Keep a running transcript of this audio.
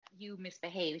you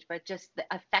misbehaved, but just the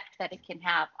effect that it can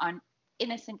have on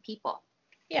innocent people.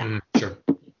 Yeah. Sure.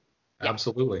 Yeah.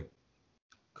 Absolutely.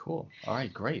 Cool. All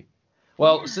right, great.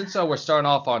 Well, since we're starting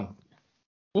off on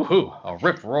a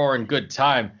rip roaring good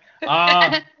time,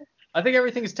 I think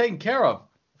everything is taken care of.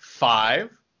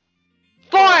 5,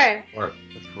 4, Or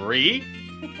 3,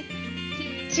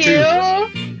 2,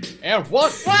 and 1.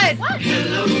 What?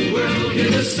 Hello world,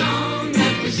 here's a song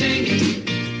that we're singing.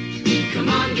 Come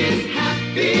on, get happy.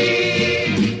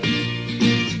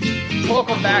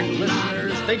 Welcome back,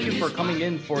 listeners. Thank you for coming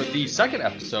in for the second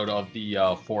episode of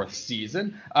the fourth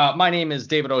season. My name is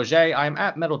David Auger. I'm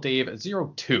at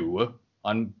MetalDave02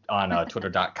 on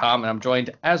Twitter.com, and I'm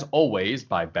joined, as always,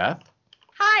 by Beth.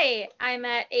 Hi, I'm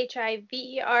at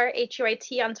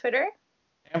HIVERHUIT on Twitter.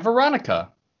 And Veronica.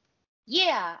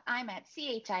 Yeah, I'm at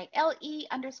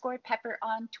CHILE_pepper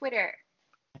on Twitter.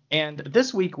 And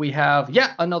this week we have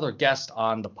yet another guest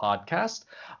on the podcast.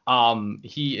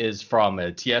 He is from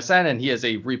TSN, and he is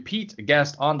a repeat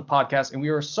guest on the podcast. And we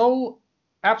are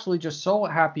absolutely just so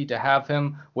happy to have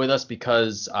him with us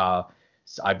because I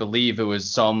believe it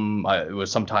was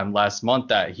sometime last month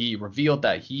that he revealed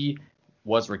that he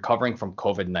was recovering from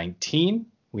COVID-19.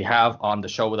 We have on the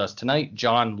show with us tonight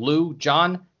John Liu.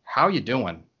 John, how you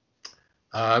doing?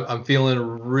 I'm feeling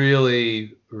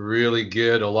really, really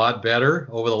good, a lot better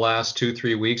over the last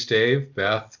 2-3 weeks, Dave.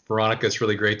 Beth, Veronica, it's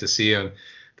really great to see you, and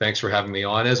thanks for having me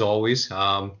on, as always.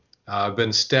 I've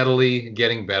been steadily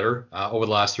getting better over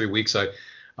the last 3 weeks.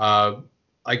 I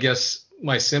guess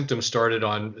my symptoms started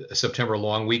on September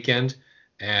long weekend,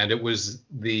 and it was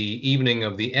the evening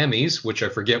of the Emmys, which I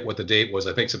forget what the date was,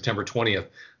 I think September 20th,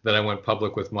 that I went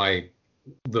public with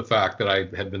the fact that I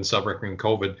had been suffering from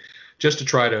COVID, just to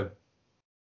try to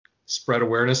spread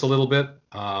awareness a little bit,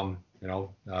 hoping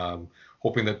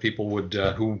that people would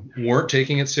who weren't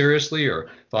taking it seriously or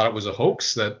thought it was a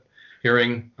hoax, that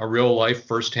hearing a real life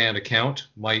firsthand account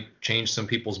might change some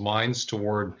people's minds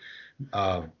toward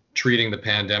treating the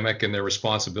pandemic and their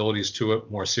responsibilities to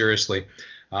it more seriously.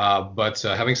 But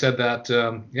having said that,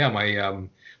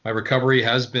 my recovery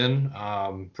has been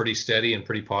pretty steady and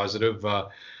pretty positive.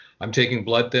 I'm taking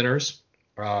blood thinners.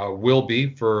 Will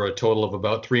be for a total of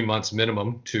about 3 months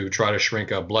minimum to try to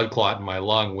shrink a blood clot in my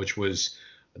lung, which was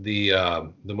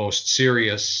the most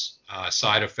serious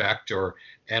side effect or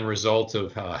end result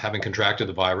of having contracted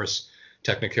the virus.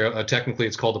 Technically,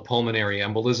 it's called a pulmonary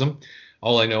embolism.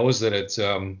 All I know is that it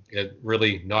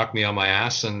really knocked me on my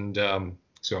ass, and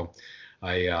so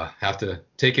I have to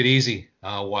take it easy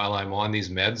while I'm on these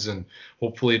meds, and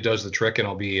hopefully it does the trick, and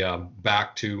I'll be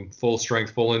back to full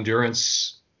strength, full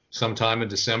endurance sometime in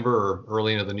December or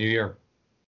early into the new year.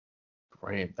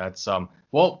 Great. That's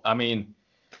well, I mean,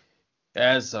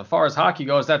 as far as hockey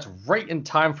goes, that's right in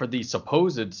time for the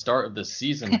supposed start of the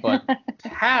season. But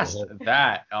past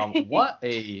that,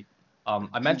 I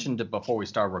mentioned it before we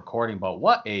started recording, but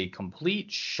what a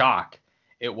complete shock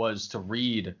it was to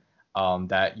read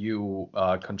that you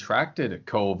contracted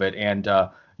COVID, and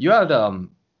you had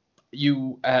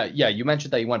you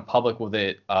mentioned that you went public with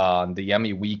it on the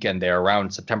Emmy weekend there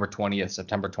around September 20th,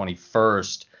 September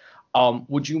 21st.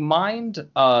 Would you mind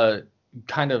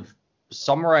kind of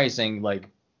summarizing what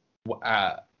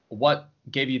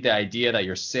gave you the idea that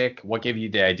you're sick? What gave you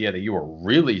the idea that you were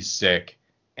really sick?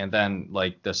 And then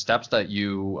the steps that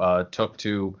you took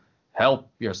to help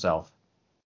yourself?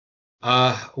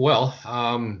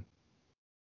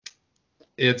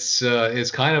 It's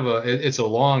kind of it's a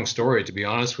long story, to be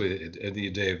honest with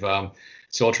you, Dave.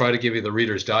 So I'll try to give you the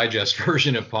Reader's Digest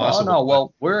version if possible. Oh no,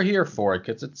 well, we're here for it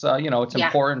because it's it's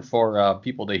important for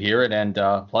people to hear it, and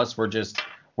plus we're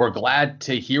glad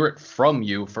to hear it from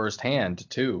you firsthand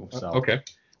too. So okay,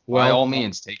 well, by all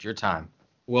means, take your time.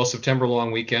 Well, September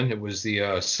long weekend, it was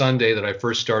the Sunday that I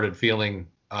first started feeling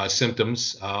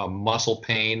symptoms, muscle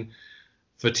pain,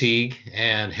 fatigue,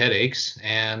 and headaches,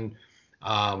 and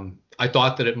I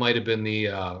thought that it might have been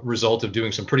the result of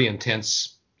doing some pretty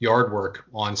intense yard work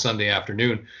on Sunday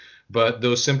afternoon, but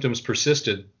those symptoms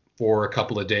persisted for a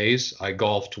couple of days. I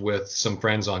golfed with some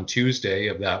friends on Tuesday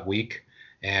of that week,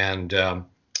 and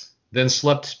then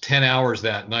slept 10 hours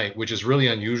that night, which is really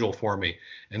unusual for me.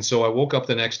 And so I woke up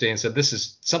the next day and said,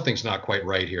 something's not quite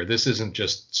right here. This isn't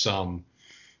just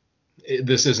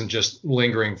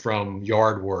lingering from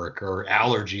yard work or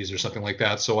allergies or something like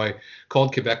that. So I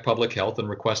called Quebec Public Health and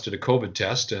requested a COVID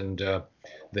test, and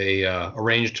they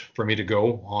arranged for me to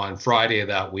go on Friday of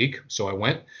that week. So I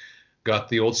went, got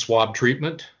the old swab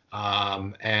treatment,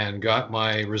 and got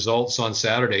my results on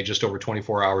Saturday, just over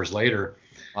 24 hours later.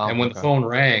 And when the phone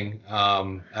rang,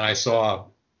 and I saw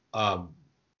a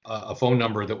phone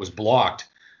number that was blocked,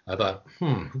 I thought,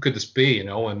 who could this be?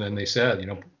 And then they said,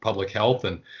 public health,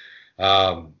 and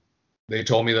they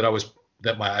told me that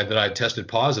I had tested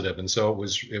positive, and so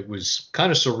it was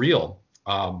kind of surreal,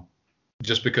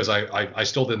 just because I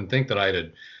still didn't think that I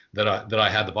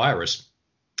had the virus,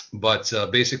 but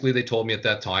basically they told me at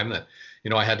that time that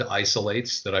I had to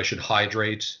isolate, that I should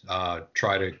hydrate,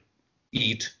 try to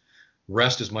eat,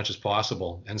 rest as much as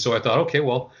possible, and so I thought, okay,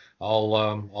 well,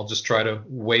 I'll just try to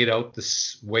wait out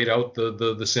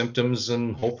the symptoms,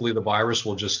 and hopefully the virus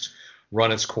will just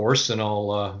run its course, and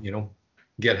I'll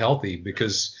get healthy,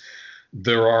 because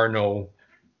there are no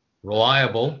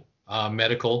reliable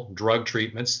medical drug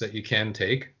treatments that you can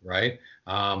take, right?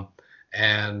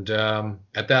 And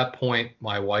at that point,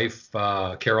 my wife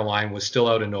Caroline was still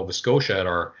out in Nova Scotia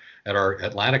at our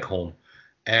Atlantic home,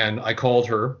 and I called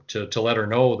her to let her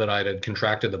know that I had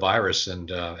contracted the virus.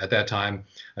 And at that time,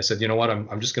 I said, you know what,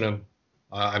 I'm just gonna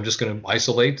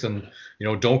isolate, and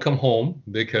don't come home,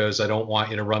 because I don't want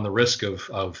you to run the risk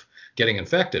of getting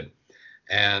infected.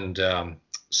 And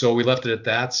so we left it at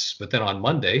that. But then on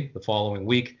Monday, the following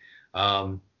week,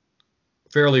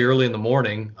 fairly early in the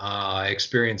morning, I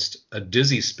experienced a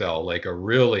dizzy spell, like a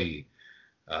really,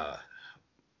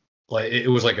 like it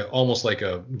was almost like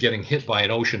a getting hit by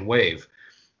an ocean wave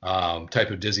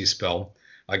type of dizzy spell.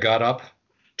 I got up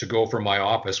to go from my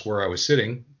office where I was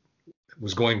sitting,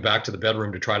 was going back to the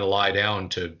bedroom to try to lie down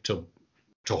to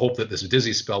hope that this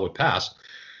dizzy spell would pass.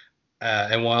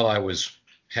 And while I was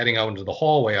heading out into the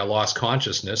hallway, I lost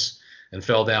consciousness and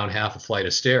fell down half a flight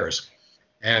of stairs.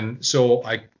 And so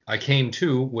I came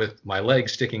to with my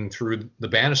legs sticking through the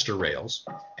banister rails,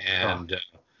 and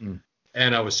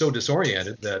and I was so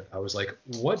disoriented that I was like,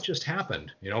 what just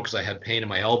happened? Because I had pain in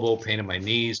my elbow, pain in my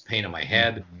knees, pain in my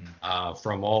head,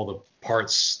 from all the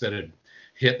parts that had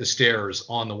hit the stairs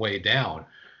on the way down.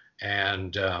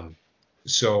 And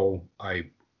so I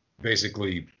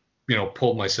basically,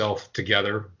 pulled myself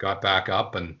together, got back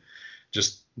up, and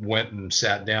just went and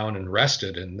sat down and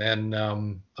rested. And then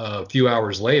a few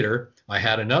hours later, I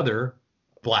had another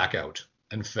blackout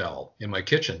and fell in my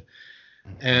kitchen.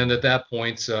 And at that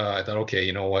point, I thought, okay,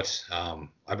 you know what?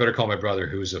 I better call my brother,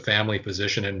 who's a family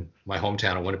physician in my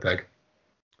hometown of Winnipeg.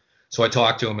 So I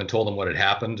talked to him and told him what had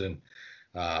happened, and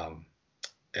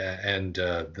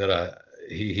that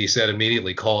he said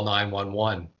immediately, call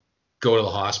 911, go to the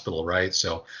hospital, right?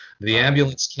 So the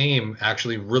ambulance came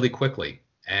actually really quickly,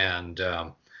 and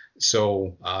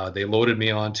so they loaded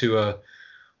me onto a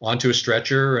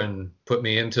stretcher and put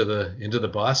me into the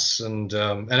bus, and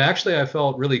actually I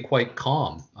felt really quite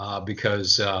calm,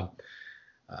 because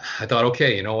I thought,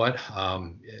 okay, you know what,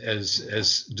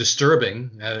 as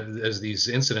disturbing as these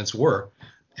incidents were,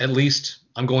 at least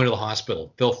I'm going to the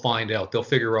hospital. They'll find out, they'll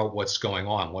figure out what's going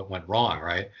on, what went wrong,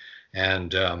 right?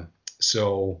 And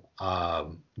so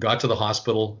got to the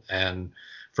hospital, and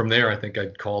from there I think I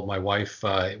called my wife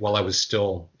while I was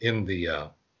still in the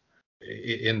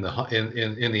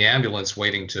ambulance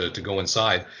waiting to go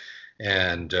inside,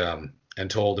 and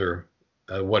told her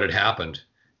what had happened,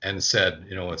 and said,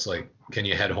 it's like, can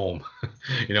you head home?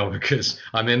 Because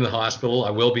I'm in the hospital,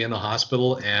 I will be in the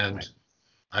hospital, and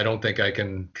I don't think I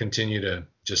can continue to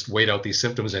just wait out these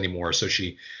symptoms anymore. So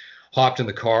she hopped in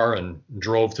the car and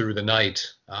drove through the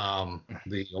night,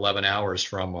 the 11 hours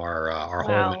from our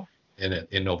home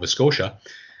in Nova Scotia,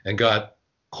 and got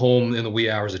home in the wee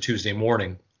hours of Tuesday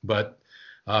morning. But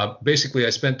basically, I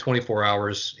spent 24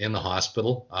 hours in the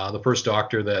hospital. The first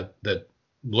doctor that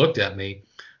looked at me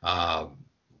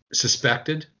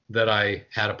suspected that I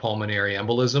had a pulmonary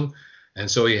embolism, and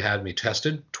so he had me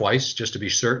tested twice just to be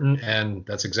certain, and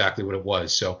that's exactly what it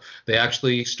was. So they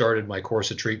actually started my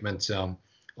course of treatment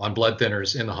on blood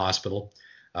thinners in the hospital.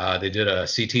 They did a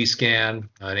CT scan,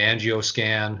 an angio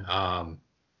scan.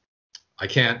 I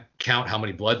can't count how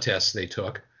many blood tests they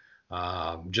took,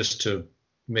 just to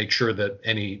make sure that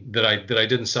I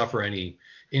didn't suffer any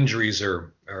injuries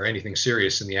or anything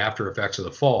serious in the after effects of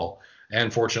the fall.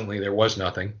 And fortunately, there was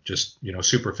nothing, just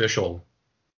superficial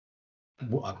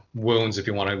wounds, if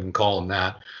you want to even call them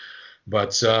that.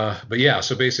 But yeah,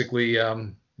 so basically,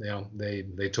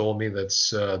 they told me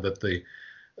that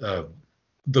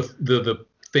the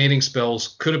fainting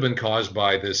spells could have been caused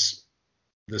by this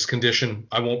condition.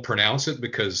 I won't pronounce it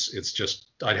because it's just,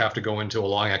 I'd have to go into a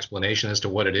long explanation as to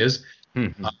what it is.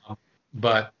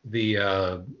 But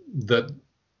the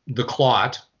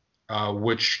clot,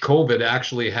 which COVID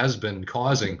actually has been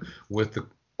causing with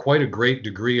quite a great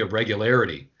degree of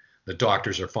regularity that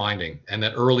doctors are finding, and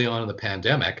that early on in the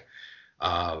pandemic,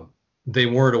 they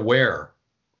weren't aware,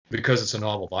 because it's a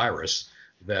novel virus,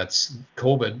 that's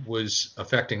COVID was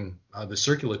affecting the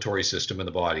circulatory system in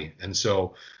the body, and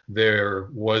so there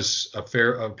was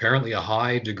apparently a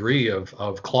high degree of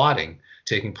clotting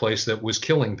taking place that was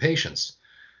killing patients.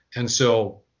 And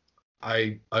so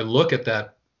I look at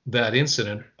that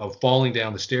incident of falling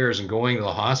down the stairs and going to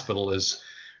the hospital as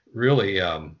really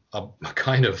a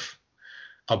kind of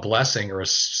a blessing, or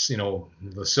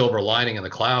the silver lining in the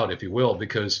cloud, if you will,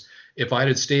 because if I'd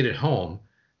had stayed at home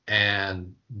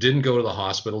and didn't go to the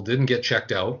hospital, didn't get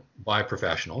checked out by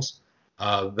professionals,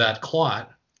 that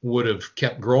clot would have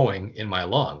kept growing in my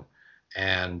lung,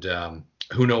 and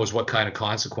who knows what kind of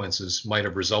consequences might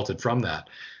have resulted from that,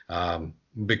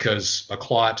 because a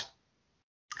clot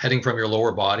heading from your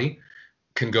lower body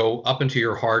can go up into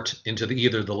your heart, into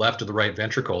either the left or the right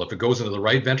ventricle. If it goes into the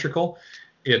right ventricle,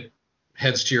 it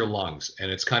heads to your lungs,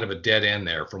 and it's kind of a dead end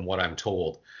there from what I'm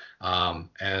told.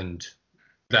 And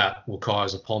that will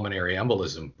cause a pulmonary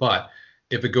embolism. But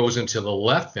if it goes into the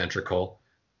left ventricle,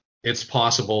 it's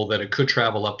possible that it could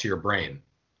travel up to your brain.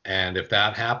 And if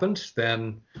that happened,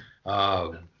 then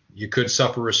you could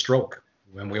suffer a stroke.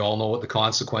 And we all know what the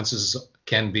consequences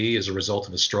can be as a result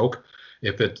of a stroke.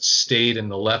 If it stayed in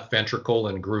the left ventricle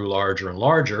and grew larger and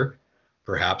larger,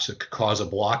 perhaps it could cause a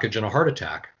blockage and a heart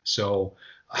attack. So,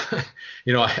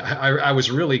 I was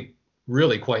really,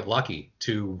 really quite lucky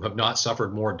to have not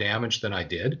suffered more damage than I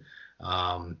did.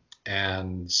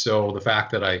 And so the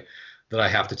fact that I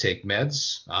have to take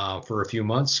meds for a few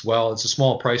months, well, it's a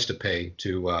small price to pay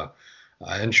to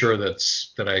ensure that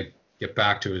I get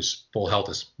back to as full health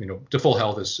as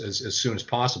soon as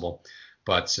possible.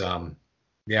 But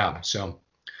yeah, so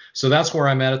that's where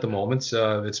I'm at the moment.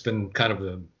 It's been kind of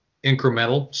an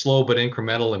slow but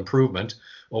incremental improvement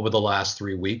over the last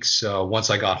 3 weeks. Once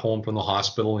I got home from the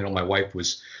hospital, my wife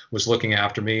was looking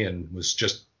after me and was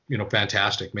just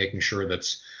fantastic, making sure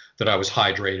that I was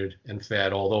hydrated and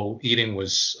fed. Although eating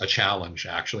was a challenge,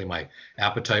 actually, my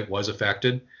appetite was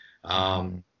affected.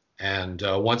 And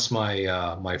once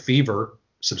my fever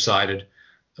subsided,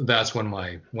 that's when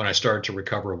I started to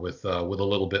recover with a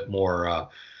little bit more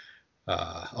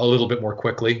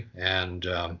quickly, and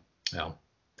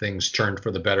things turned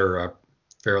for the better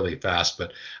fairly fast.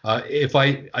 But if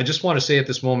I just want to say at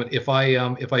this moment, if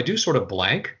I do sort of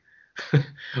blank,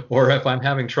 or if I'm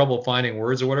having trouble finding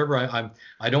words or whatever,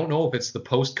 I don't know if it's the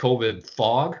post-COVID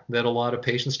fog that a lot of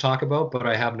patients talk about, but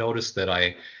I have noticed that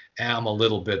I am a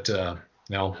little bit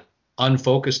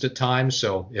unfocused at times.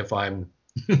 So if I'm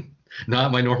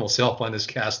not my normal self on this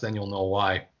cast, then you'll know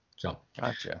why. So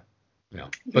gotcha.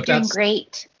 You're doing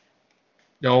great.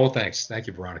 No, thanks. Thank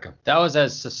you, Veronica. That was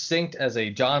as succinct as a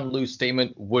John Liu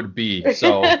statement would be.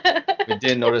 So we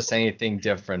didn't notice anything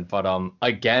different. But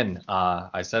again,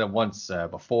 I said it once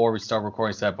before we started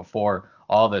recording. I said it before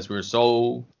all this. We were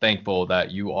so thankful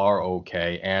that you are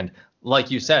okay. And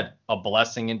like you said, a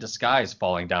blessing in disguise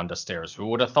falling down the stairs. Who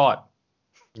would have thought?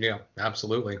 Yeah,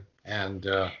 absolutely. And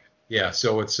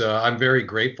so it's I'm very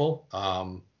grateful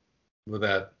with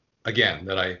that. Again,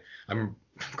 I'm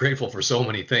grateful for so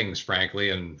many things,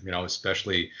 frankly, and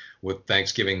especially with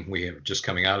Thanksgiving. We are just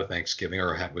coming out of Thanksgiving,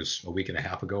 or it was a week and a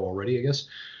half ago already, I guess.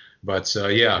 But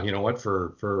yeah, you know what?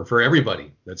 For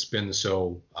everybody that's been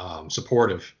so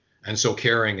supportive and so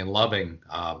caring and loving.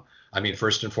 I mean,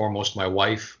 first and foremost, my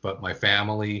wife, but my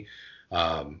family,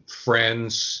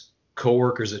 friends,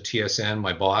 coworkers at TSN,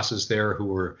 my bosses there, who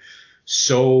were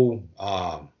so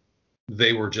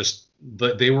they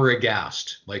were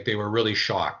aghast, like they were really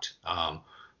shocked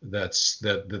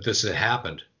that this had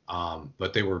happened.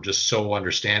 But they were just so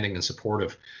understanding and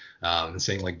supportive, and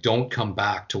saying, like, don't come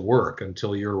back to work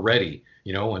until you're ready,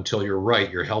 until you're right.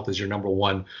 Your health is your number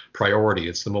one priority.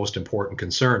 It's the most important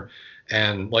concern.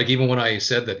 And like, even when I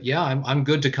said that, yeah, I'm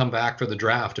good to come back for the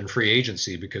draft and free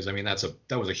agency, because I mean, that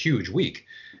was a huge week,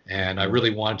 and I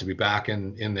really wanted to be back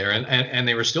in there. And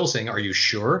they were still saying, are you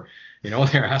sure?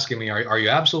 They're asking me, are you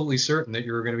absolutely certain that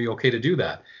you're going to be okay to do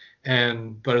that?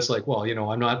 But it's like, well,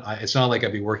 I'm not. It's not like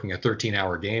I'd be working a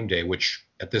 13-hour game day, which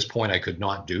at this point I could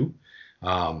not do.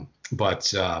 Hey,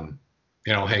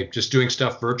 just doing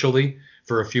stuff virtually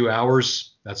for a few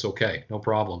hours, that's okay, no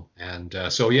problem. And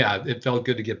so yeah, it felt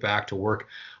good to get back to work,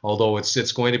 although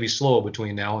it's going to be slow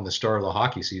between now and the start of the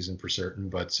hockey season for certain.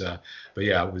 But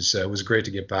yeah, it was great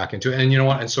to get back into it. And you know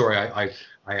what? And sorry, I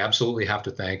absolutely have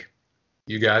to thank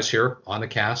you guys here on the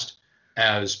cast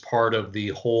as part of the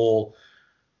whole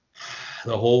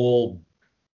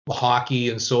hockey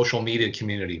and social media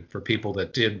community, for people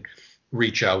that did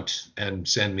reach out and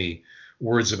send me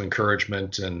words of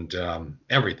encouragement and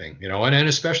everything, and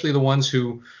especially the ones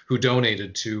who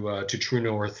donated to True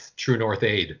North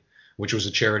Aid, which was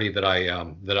a charity that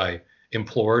I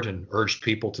implored and urged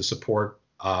people to support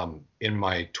in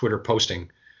my Twitter posting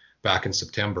back in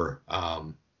September.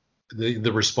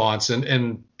 The response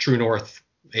and True North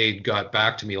Aid got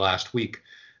back to me last week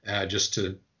just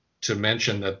to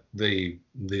mention that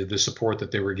the support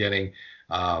that they were getting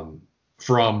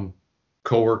from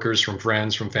coworkers, from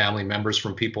friends, from family members,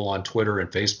 from people on Twitter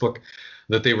and Facebook,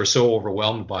 that they were so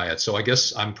overwhelmed by it. So I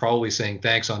guess I'm probably saying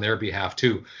thanks on their behalf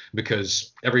too,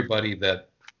 because everybody that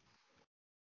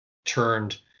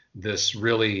turned this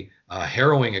really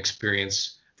harrowing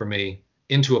experience for me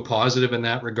into a positive in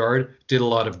that regard did a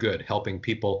lot of good, helping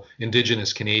people,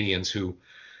 Indigenous Canadians who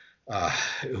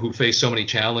face so many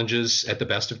challenges at the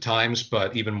best of times,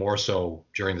 but even more so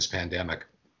during this pandemic.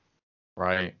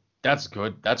 Right. That's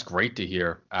good. That's great to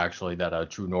hear, actually, that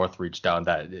True North reached out,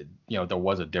 that there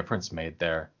was a difference made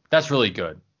there. That's really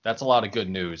good. That's a lot of good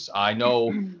news. I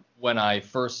know when I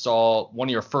first saw one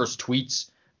of your first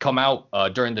tweets come out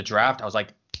during the draft, I was like,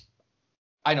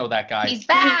 I know that guy. He's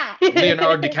back.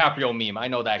 Leonardo DiCaprio meme. I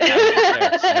know that guy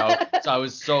right there, So I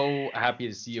was so happy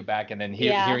to see you back, and then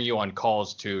hearing you on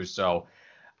calls too. So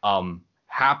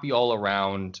happy all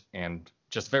around and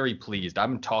just very pleased.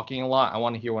 I'm talking a lot. I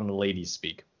want to hear one of the ladies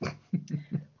speak.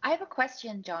 I have a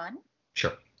question, John.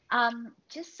 Sure.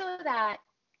 Just so that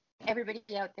everybody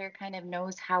out there kind of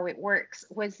knows how it works,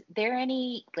 was there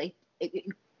any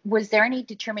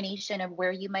determination of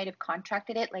where you might have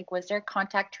contracted it? Like, was there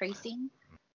contact tracing?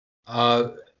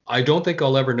 I don't think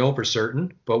I'll ever know for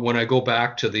certain, but when I go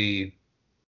back to the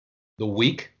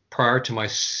week prior to my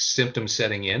symptoms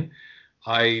setting in,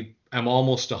 I am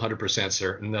almost 100%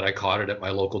 certain that I caught it at my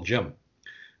local gym,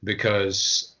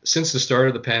 because since the start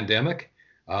of the pandemic,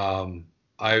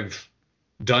 I've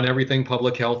done everything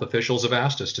public health officials have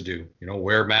asked us to do.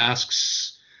 Wear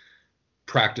masks,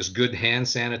 practice good hand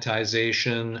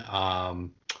sanitization,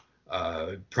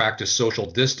 practice social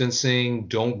distancing,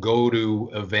 don't go to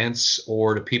events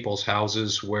or to people's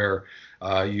houses where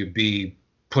you'd be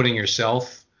putting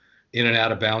yourself in an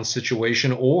out of bounds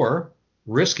situation or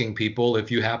risking people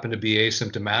if you happen to be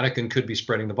asymptomatic and could be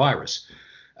spreading the virus.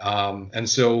 And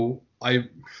so I've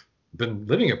been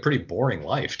living a pretty boring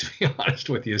life, to be honest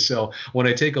with you. So when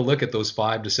I take a look at those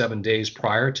 5 to 7 days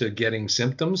prior to getting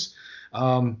symptoms,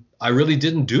 I really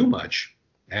didn't do much.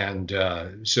 And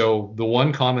so the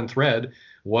one common thread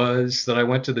was that I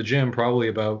went to the gym probably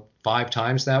about 5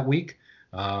 times that week.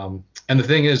 And the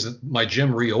thing is, my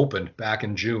gym reopened back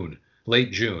in June,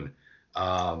 late June.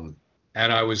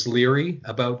 And I was leery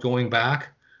about going back.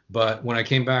 But when I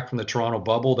came back from the Toronto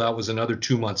bubble, that was another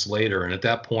 2 months later. And at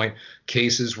that point,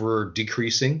 cases were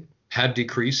had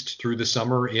decreased through the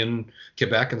summer in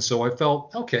Quebec. And so I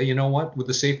felt, okay, you know what, with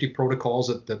the safety protocols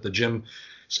that the gym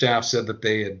staff said that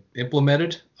they had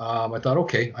implemented, I thought,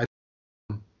 okay,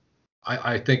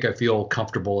 I think I feel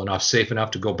comfortable enough, safe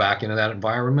enough to go back into that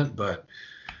environment. But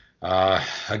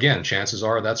again, chances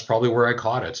are that's probably where I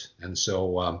caught it. And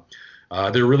so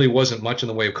there really wasn't much in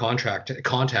the way of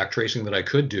contact tracing that I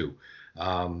could do.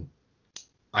 I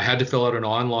had to fill out an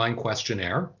online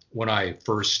questionnaire when I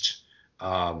first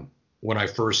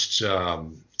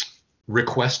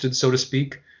requested, so to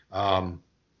speak,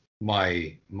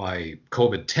 my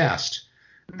COVID test.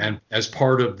 And as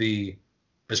part of the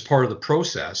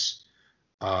process,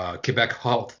 Quebec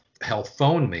Health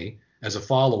phoned me as a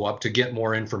follow-up to get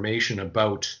more information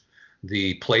about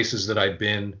the places that I'd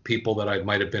been, people that I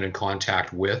might have been in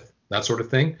contact with, that sort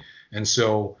of thing. And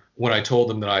so when I told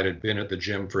them that I had been at the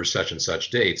gym for such and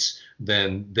such dates,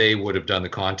 then they would have done the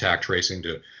contact tracing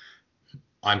to,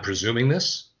 I'm presuming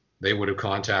this, they would have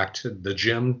contacted the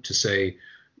gym to say,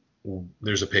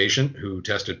 there's a patient who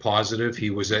tested positive. He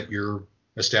was at your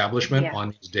establishment on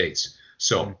these dates.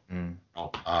 So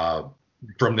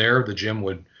from there, the gym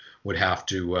would have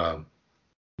to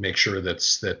make sure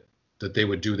that they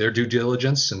would do their due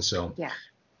diligence. And so,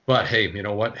 but hey, you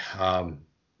know what?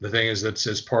 The thing is that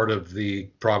as part of the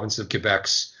province of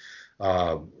Quebec's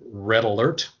red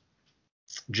alert,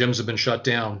 gyms have been shut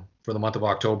down for the month of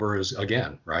October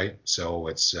again, right? So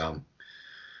it's,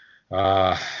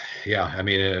 I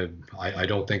mean, I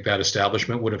don't think that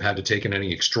establishment would have had to taken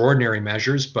any extraordinary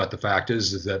measures, but the fact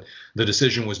is that the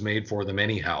decision was made for them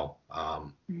anyhow,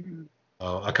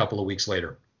 a couple of weeks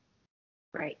later.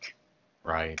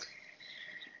 Right.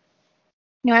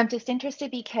 No, I'm just interested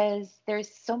because there's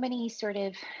so many sort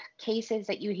of cases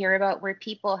that you hear about where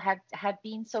people have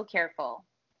been so careful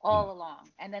all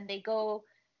along, and then they go,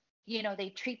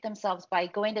 they treat themselves by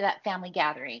going to that family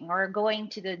gathering or going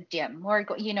to the gym or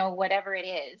whatever it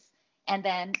is, and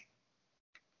then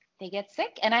they get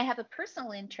sick. And I have a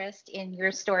personal interest in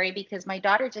your story because my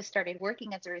daughter just started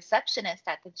working as a receptionist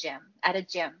at a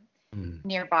gym, Mm.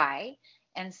 nearby.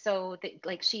 And so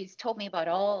like she's told me about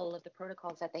all of the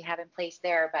protocols that they have in place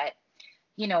there. But,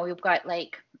 you know, we've got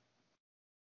like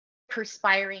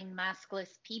perspiring maskless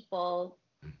people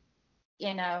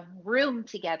in a room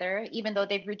together, even though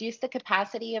they've reduced the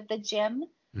capacity of the gym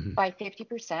Mhm. by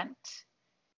 50%.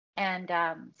 And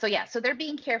so yeah, so they're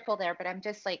being careful there, but I'm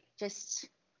just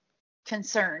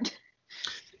concerned.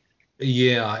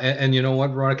 Yeah, and you know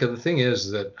what, Veronica, the thing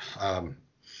is that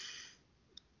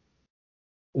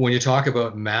when you talk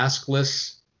about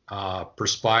maskless,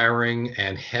 perspiring,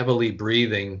 and heavily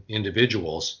breathing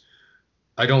individuals,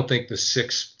 I don't think the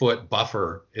 6-foot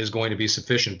buffer is going to be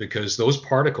sufficient, because those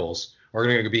particles are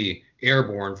going to be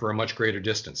airborne for a much greater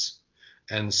distance.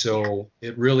 And so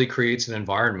it really creates an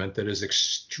environment that is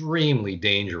extremely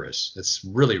dangerous. It's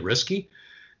really risky.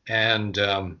 And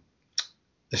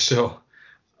so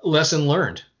lesson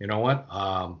learned. You know what?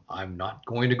 I'm not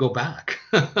going to go back.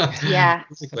 Yeah.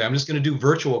 Basically, I'm just going to do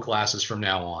virtual classes from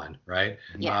now on, right?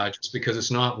 Yeah. Just because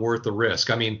it's not worth the risk.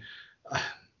 I mean,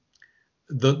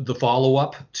 the follow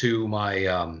up to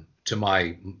my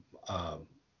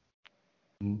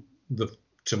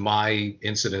to my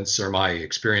incidents or my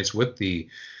experience with the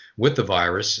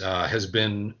virus has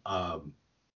been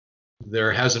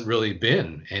there hasn't really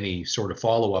been any sort of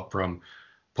follow up from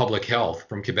public health,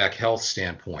 from Quebec Health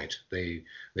standpoint. They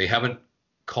haven't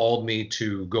called me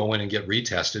to go in and get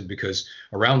retested, because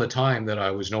around the time that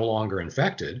I was no longer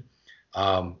infected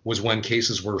was when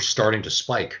cases were starting to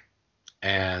spike,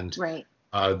 and Right.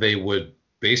 They would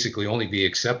basically only be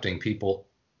accepting people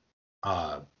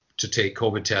to take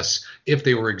COVID tests if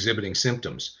they were exhibiting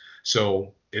symptoms.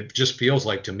 So it just feels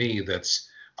like to me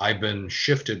I've been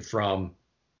shifted from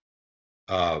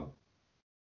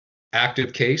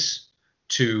active case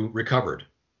to recovered,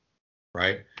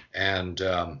 right? And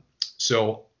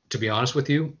so to be honest with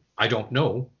you, I don't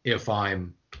know if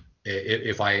I'm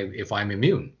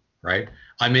immune, right?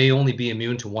 I may only be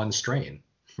immune to one strain,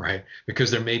 right? Because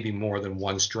there may be more than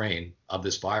one strain of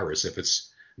this virus if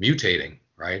it's mutating,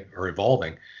 right, or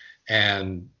evolving.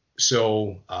 And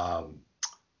so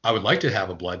I would like to have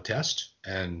a blood test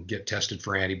and get tested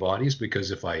for antibodies,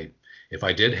 because if I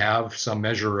did have some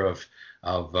measure of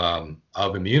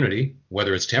immunity,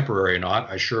 whether it's temporary or not,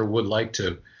 I sure would like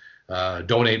to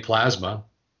donate plasma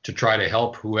to try to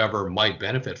help whoever might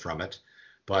benefit from it.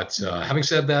 But having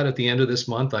said that, at the end of this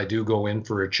month, I do go in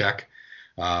for a check,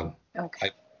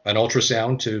 Okay. an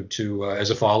ultrasound to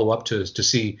as a follow-up to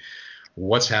see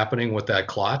what's happening with that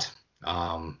clot,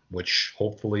 which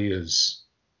hopefully is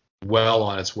well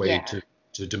on its way Yeah.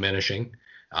 to diminishing.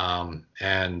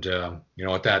 And you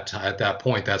know, at that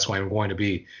point, that's when I'm going to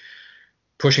be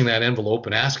pushing that envelope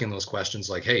and asking those questions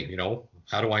like, hey, you know,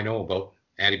 how do I know about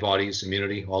antibodies,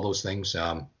 immunity, all those things?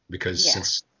 Because Yeah.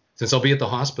 since I'll be at the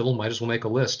hospital, might as well make a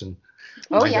list and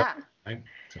Oh find out, yeah. right?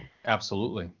 So,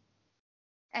 Absolutely.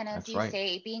 And as That's you right.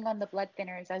 say, being on the blood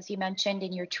thinners, as you mentioned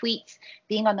in your tweets,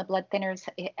 being on the blood thinners,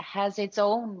 it has its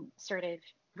own sort of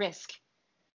risk,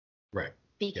 right.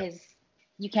 because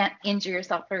you can't injure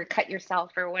yourself or cut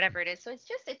yourself or whatever it is. So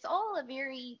it's all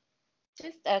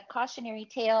just a cautionary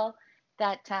tale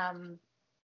that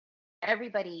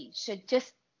everybody should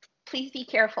just please be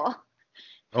careful.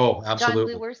 Oh, John, we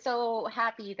absolutely. were so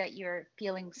happy that you're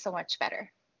feeling so much better.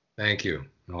 Thank you.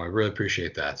 No, I really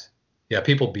appreciate that. Yeah,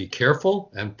 people, be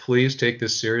careful and please take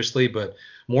this seriously, but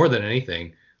more than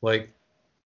anything, like,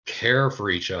 care for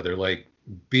each other, like,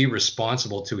 be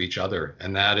responsible to each other.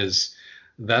 And that's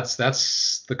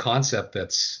the concept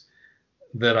that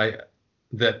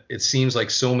it seems like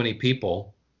so many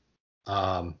people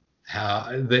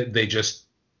they just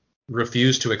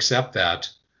refuse to accept that,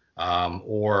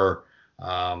 or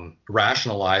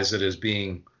rationalize it as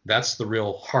being that's the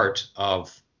real heart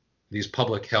of these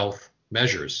public health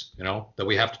measures, you know, that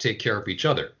we have to take care of each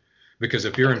other. Because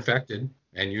if you're infected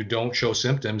and you don't show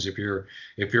symptoms, if you're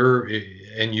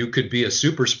and you could be a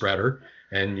super spreader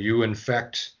and you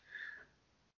infect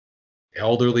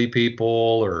elderly people,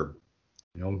 or,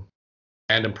 you know,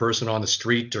 random person on the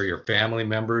street, or your family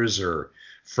members or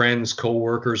friends,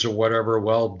 coworkers, or whatever,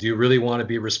 well, do you really want to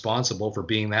be responsible for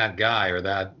being that guy or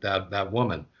that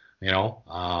woman? You know,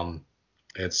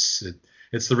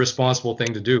 it's the responsible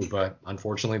thing to do. But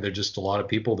unfortunately, there's just a lot of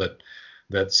people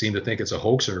that seem to think it's a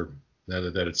hoax, or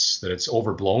that it's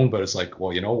overblown. But it's like,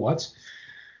 well, you know what?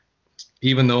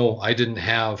 Even though I didn't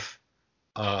have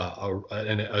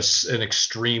an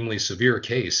extremely severe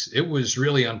case, it was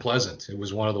really unpleasant. It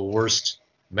was one of the worst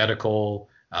medical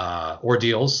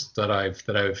ordeals that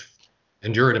I've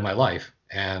endured in my life.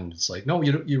 And it's like, no,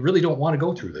 you really don't want to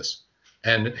go through this.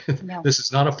 And No. this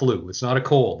is not a flu. It's not a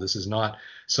cold. This is not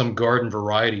some garden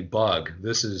variety bug.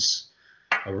 This is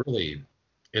a really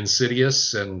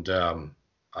insidious and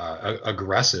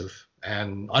aggressive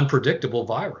and unpredictable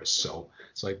virus. So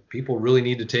it's like people really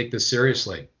need to take this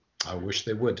seriously. I wish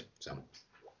they would. So.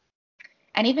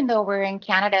 And even though we're in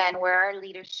Canada and where our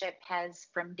leadership has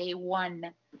from day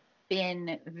one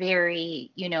been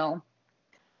very,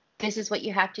 this is what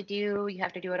you have to do. You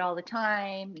have to do it all the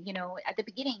time. At the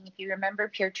beginning, if you remember,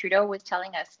 Pierre Trudeau was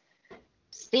telling us,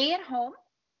 stay at home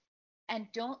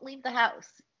and don't leave the house.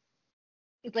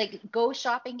 Like, go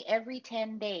shopping every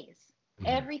 10 days.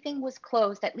 Everything was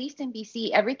closed, at least in BC,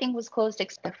 everything was closed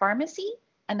except the pharmacy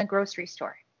and the grocery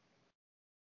store.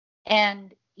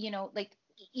 And,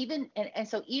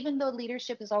 so even though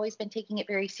leadership has always been taking it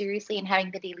very seriously and having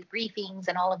the daily briefings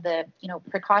and all of the,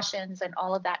 precautions and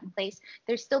all of that in place,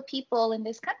 there's still people in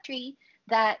this country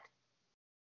that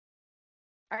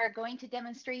are going to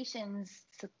demonstrations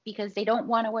because they don't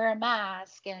want to wear a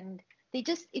mask, and they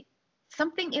just,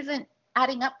 something isn't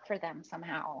adding up for them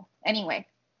somehow. Anyway.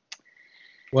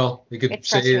 Well, you could it's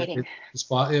say frustrating. it's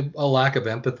a lack of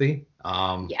empathy,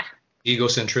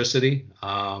 egocentricity.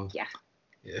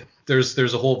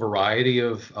 There's a whole variety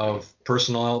of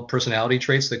personality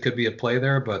traits that could be at play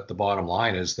there, but the bottom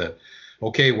line is that,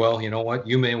 okay, well, you know what,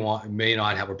 you may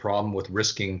not have a problem with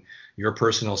risking your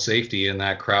personal safety in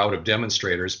that crowd of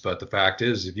demonstrators, but the fact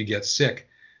is, if you get sick,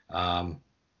 there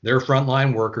are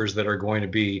frontline workers that are going to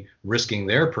be risking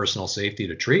their personal safety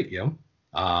to treat you.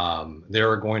 There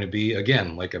are going to be,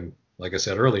 again, like I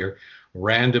said earlier,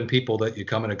 random people that you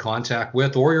come into contact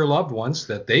with, or your loved ones,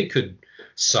 that they could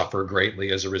suffer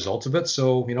greatly as a result of it.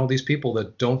 So, these people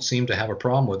that don't seem to have a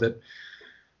problem with it,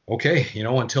 okay,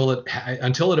 until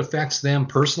it affects them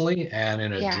personally and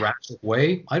in a drastic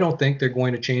way, I don't think they're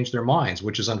going to change their minds,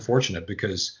 which is unfortunate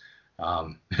because,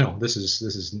 this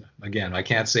is again, I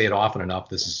can't say it often enough.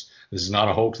 This is not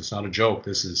a hoax. It's not a joke.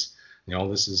 This is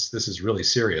really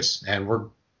serious, and we're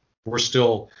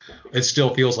still, it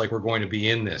still feels like we're going to be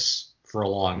in this for a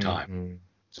long time. Mm-hmm.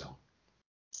 So.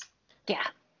 Yeah.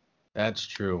 That's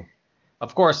true.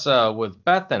 Of course, with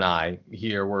Beth and I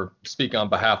here, we're speaking on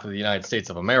behalf of the United States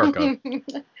of America.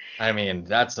 I mean,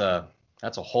 that's a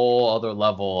whole other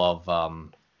level of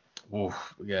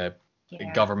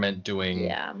government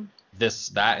doing this,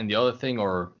 that, and the other thing,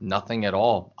 or nothing at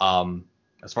all.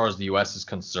 As far as the U.S. is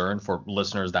concerned, for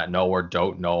listeners that know or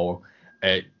don't know,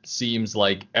 it seems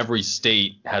like every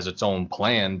state has its own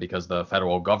plan because the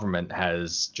federal government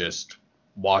has just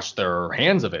washed their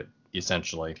hands of it,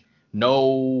 essentially.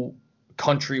 No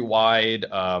countrywide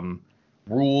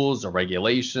rules or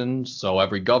regulations, so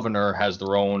every governor has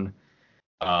their own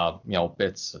has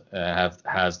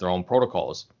their own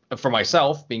protocols. For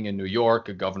myself, being in New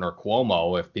York, Governor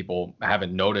Cuomo, if people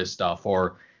haven't noticed,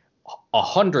 for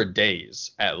 100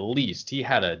 days at least, he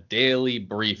had a daily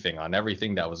briefing on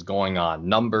everything that was going on,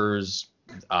 numbers,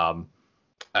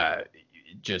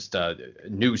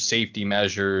 new safety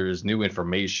measures, new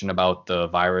information about the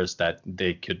virus that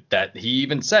he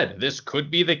even said this could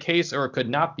be the case or it could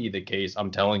not be the case. I'm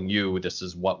telling you, this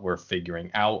is what we're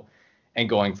figuring out and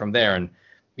going from there. And,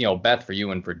 Beth, for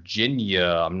you in Virginia,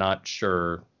 I'm not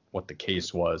sure what the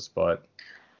case was, but.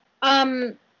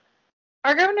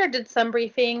 Our governor did some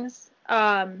briefings,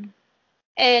 and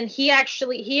he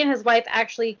and his wife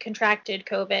actually contracted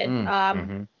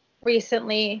COVID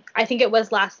recently. I think it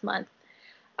was last month.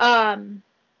 And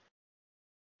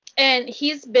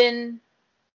he's been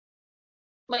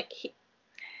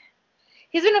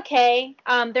he's been okay.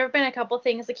 There have been a couple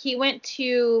things, like he went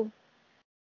to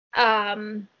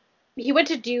do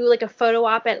like a photo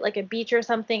op at like a beach or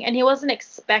something, and he wasn't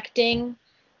expecting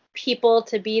people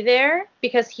to be there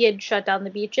because he had shut down the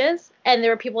beaches, and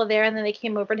there were people there, and then they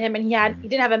came over to him, and he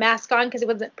didn't have a mask on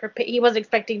because he wasn't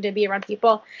expecting to be around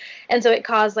people, and so it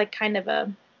caused like kind of a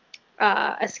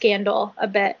scandal a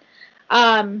bit.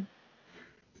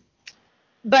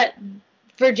 But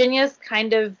Virginia's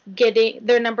kind of getting,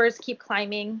 their numbers keep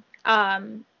climbing.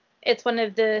 It's one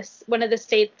of the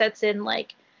states that's in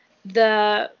like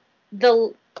the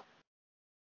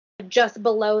just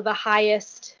below the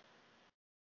highest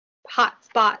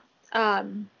hotspot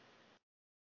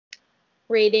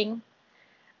rating.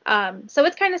 So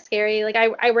it's kind of scary. Like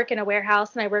I work in a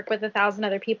warehouse and I work with 1,000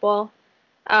 other people.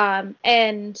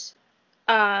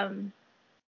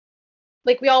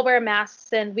 Like we all wear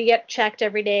masks and we get checked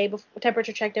every day,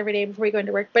 temperature checked every day before we go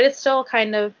into work. But it's still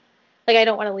kind of like I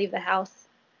don't want to leave the house,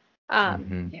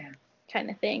 kind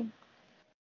of thing.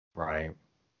 Right.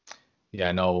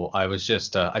 Yeah, no, I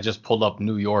just pulled up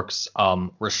New York's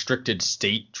restricted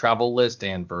state travel list,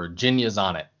 and Virginia's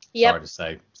on it. Yep. Sorry to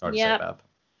say, Yep. Beth.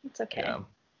 It's okay. Yeah.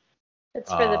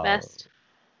 It's for the Uh, best.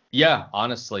 Yeah,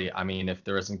 honestly, I mean, if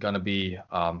there isn't going to be,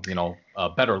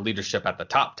 better leadership at the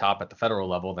top at the federal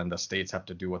level, then the states have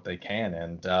to do what they can.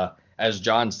 And as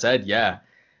John said, yeah,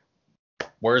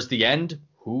 where's the end?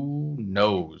 Who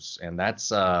knows? And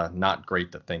that's not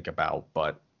great to think about,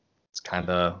 but it's kind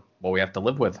of what we have to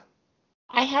live with.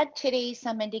 I had today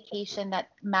some indication that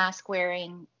mask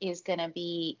wearing is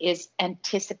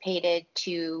anticipated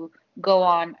to go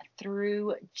on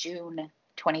through June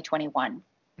 2021.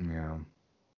 Yeah.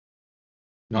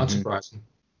 Not Mhm. surprising.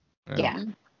 Yeah.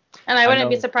 And I wouldn't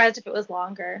be know. surprised if it was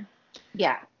longer.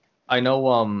 Yeah. I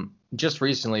know just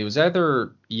recently, it was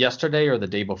either yesterday or the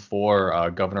day before,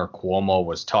 Governor Cuomo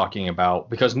was talking about,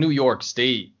 because New York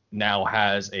State now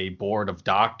has a board of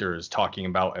doctors talking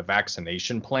about a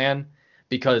vaccination plan,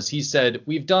 because he said,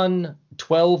 we've done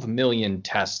 12 million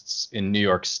tests in New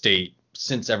York State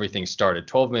since everything started,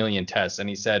 12 million tests. And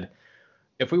he said,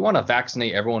 if we want to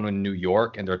vaccinate everyone in New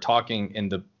York, and they're talking in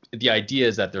the idea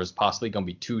is that there's possibly going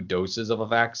to be 2 doses of a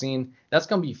vaccine, that's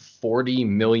going to be 40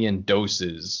 million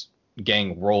doses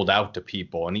getting rolled out to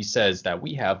people. And he says that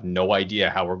we have no idea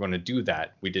how we're going to do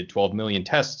that. We did 12 million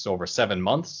tests over 7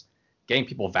 months. Getting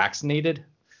people vaccinated,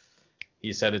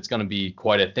 he said it's going to be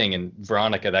quite a thing. And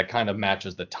Veronica, that kind of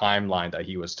matches the timeline that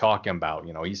he was talking about.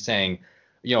 You know, he's saying,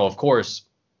 of course,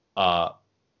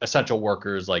 essential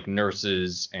workers like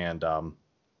nurses and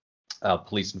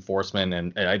police enforcement,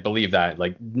 and I believe that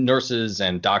like nurses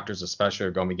and doctors especially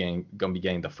are going to be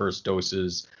getting the first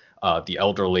doses, the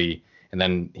elderly, and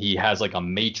then he has like a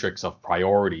matrix of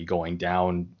priority going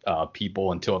down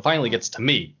people until it finally gets to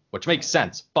me, which makes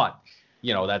sense. But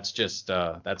that's just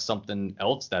that's something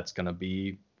else that's going to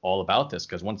be all about this,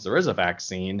 because once there is a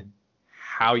vaccine,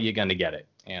 how are you going to get it?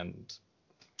 And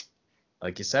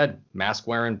like you said, mask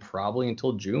wearing probably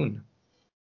until June.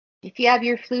 If you have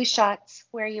your flu shots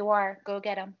where you are, go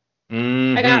get them.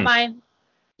 Mm-hmm. I got mine.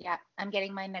 Yeah, I'm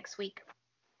getting mine next week.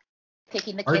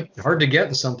 Taking the Hard, kids. hard to get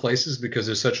in some places because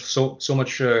there's so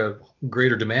much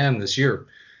greater demand this year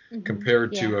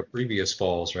compared to previous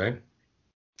falls, right?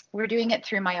 We're doing it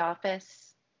through my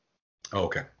office. Oh,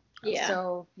 okay. Yeah.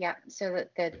 So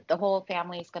the whole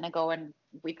family is going to go, and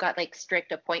we've got like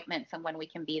strict appointments on when we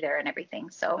can be there and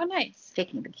everything. So Oh, nice.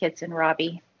 taking the kids and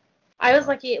Robbie. I was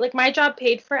lucky. Like my job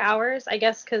paid for hours, I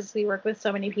guess, because we work with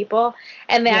so many people,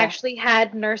 and they actually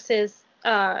had nurses.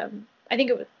 I think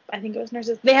it was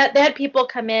nurses. They had people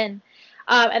come in,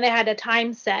 and they had a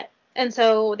time set, and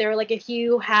so they were like, if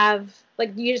you have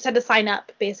like you just had to sign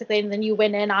up basically, and then you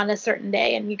went in on a certain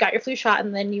day, and you got your flu shot,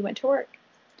 and then you went to work.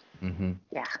 Mm-hmm.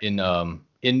 Yeah.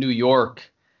 In New York,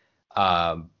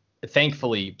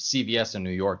 thankfully CVS in New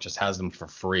York just has them for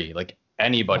free. Like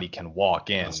anybody can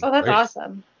walk in. Oh, that's Great.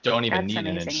 awesome. Don't even That's need an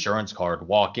amazing. insurance card.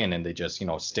 Walk in and they just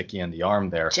stick you in the arm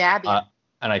there. Jab you.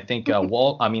 And I think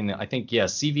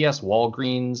CVS,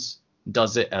 Walgreens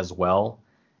does it as well.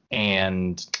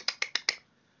 And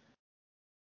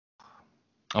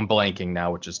I'm blanking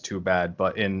now, which is too bad.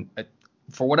 But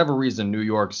for whatever reason, New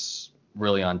York's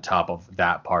really on top of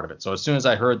that part of it. So as soon as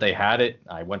I heard they had it,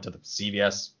 I went to the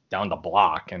CVS down the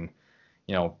block and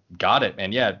got it.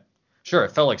 And yeah, sure,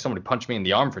 it felt like somebody punched me in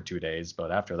the arm for 2 days,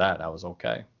 but after that, I was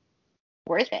okay.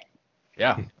 Worth it.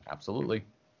 Yeah, absolutely.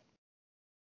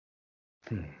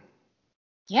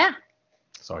 Yeah.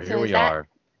 So here So we is that- are.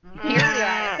 Here we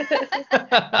are.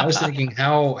 I was thinking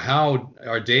how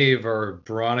are Dave or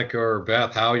Veronica or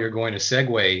Beth, how you're going to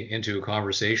segue into a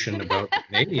conversation about the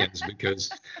Canadians, because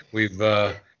we've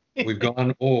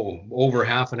gone over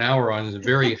half an hour on a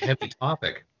very heavy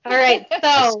topic. All right,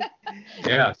 so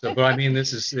Yeah, but I mean,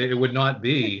 it would not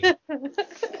be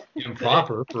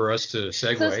improper for us to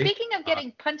segue. So speaking of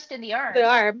getting punched in the arm, the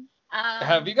arm.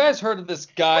 Have you guys heard of this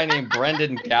guy named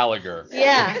Brendan Gallagher?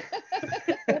 Yeah.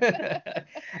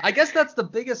 I guess that's the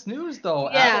biggest news though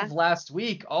out of last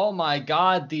week. Oh my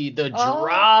God, the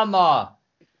drama.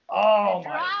 Oh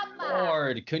my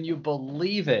Lord, can you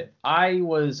believe it? I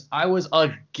was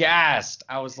aghast.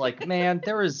 I was like, man,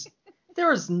 there is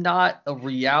not a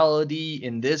reality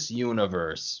in this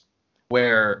universe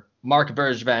where Mark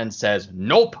Bergevin says,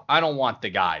 nope, I don't want the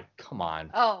guy. Come on.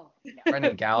 Oh, no.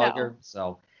 Brendan Gallagher.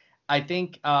 So I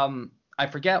think I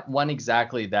forget when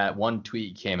exactly that one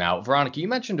tweet came out. Veronica, you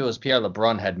mentioned it was Pierre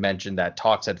LeBrun had mentioned that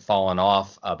talks had fallen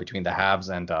off between the Habs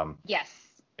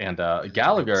and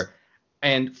Gallagher.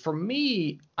 And for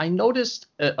me, I noticed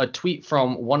a tweet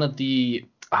from one of the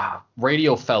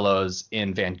radio fellows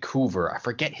in Vancouver. I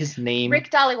forget his name. Rick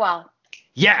Dhaliwal.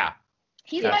 Yeah.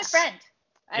 He's my friend.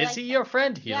 I Is like he that. your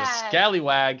friend? He's Yeah. a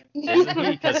scallywag, isn't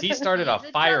he? Because he started a He's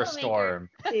a firestorm.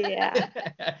 Yeah.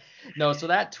 No, so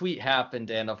that tweet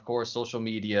happened, and of course, social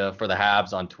media for the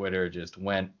Habs on Twitter just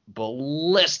went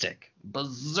ballistic,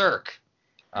 berserk,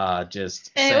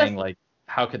 just And it saying was- like,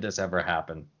 how could this ever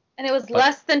happen? And it was But-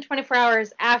 less than 24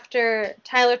 hours after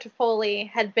Tyler Toffoli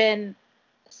had been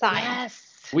signed.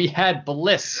 Yes. We had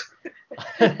bliss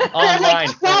For online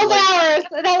like 12 hours.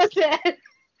 And that was it.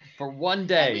 for one And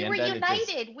day, we and were then it just,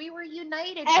 united. We were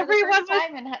united Everyone for the was first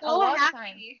time in a So long time.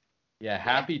 happy. yeah,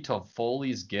 happy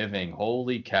Toffoli's giving.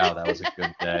 Holy cow, that was a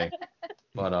good day.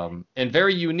 But and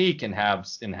very unique in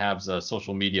Habs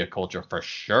social media culture for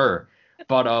sure.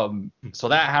 But so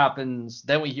that happens.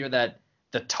 Then we hear that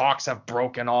the talks have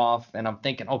broken off, and I'm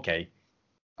thinking, okay,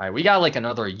 all right, we got like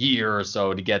another year or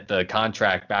so to get the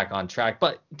contract back on track.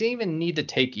 But didn't even need to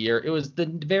take a year. It was the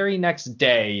very next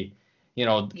day, you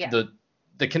know, Yeah.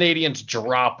 the Canadians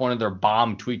drop one of their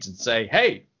bomb tweets and say,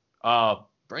 hey,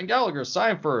 Brendan Gallagher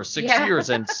signed for 6 Yeah. years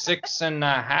and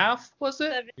 6.5, was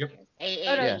it? 7 Yep. years. Hey,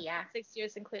 Oh, no, hey, Yeah. 6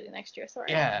 years including next year. Sorry.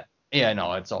 Yeah,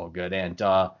 no, it's all good. And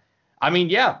I mean,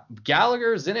 yeah,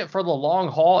 Gallagher's in it for the long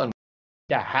haul, and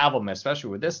to have him,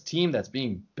 especially with this team that's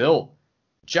being built.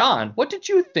 John, what did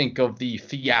you think of the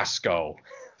fiasco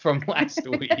from last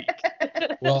week?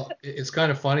 Well, it's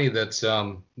kind of funny that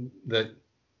that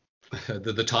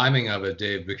the timing of it,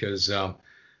 Dave, because the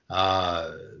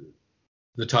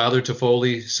Tyler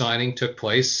Toffoli signing took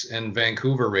place in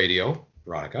Vancouver radio,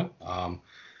 Veronica.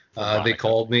 They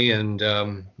called me and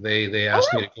they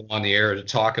asked me to go on the air to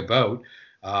talk about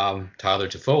Tyler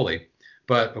Toffoli.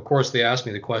 But of course, they asked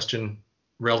me the question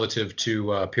relative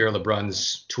to Pierre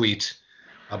LeBrun's tweet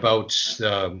about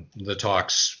the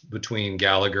talks between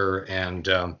Gallagher and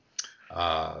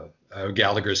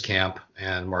Gallagher's camp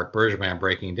and Marc Bergevin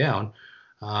breaking down.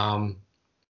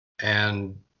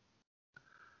 And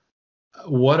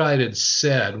what I had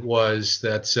said was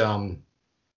that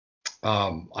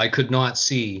I could not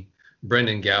see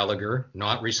Brendan Gallagher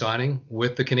not resigning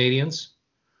with the Canadians,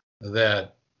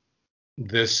 that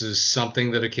this is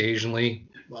something that occasionally,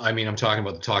 I mean, I'm talking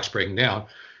about the talks breaking down,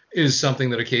 is something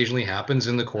that occasionally happens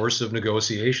in the course of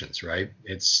negotiations, right?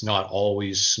 It's not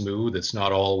always smooth. It's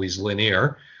not always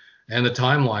linear. And the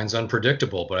timeline's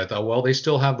unpredictable. But I thought, well, they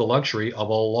still have the luxury of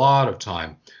a lot of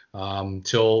time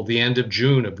till the end of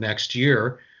June of next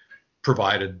year,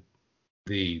 provided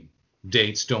the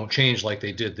dates don't change like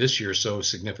they did this year so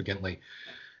significantly.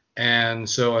 And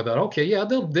so I thought, okay, yeah,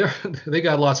 they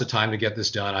got lots of time to get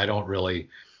this done. I don't really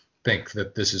think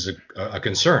that this is a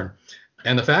concern.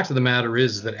 And the fact of the matter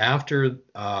is that after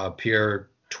Pierre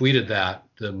tweeted that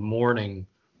the morning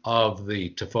of the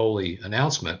Toffoli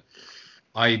announcement,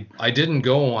 I didn't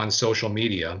go on social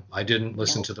media. I didn't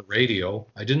listen to the radio.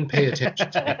 I didn't pay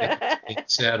attention to what they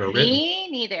said or written. Me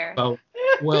neither.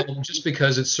 Well, just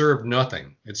because it served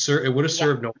nothing. It would have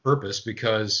served no purpose,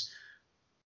 because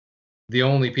the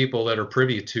only people that are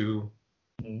privy to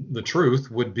the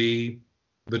truth would be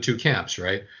the two camps,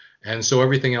 right? And so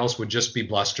everything else would just be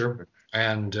bluster.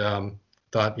 And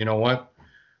thought, you know what?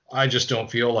 I just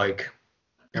don't feel like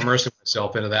immersing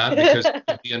myself into that, because it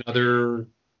could be another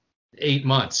 8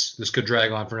 months. This could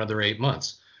drag on for another 8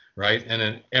 months, right? And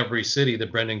in every city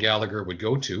that Brendan Gallagher would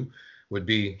go to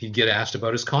he'd get asked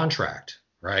about his contract,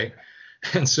 right?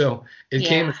 And so it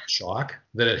came as a shock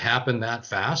that it happened that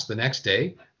fast the next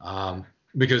day,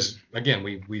 because again,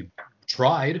 we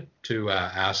tried to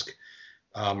ask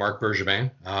Marc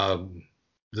Bergevin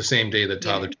the same day that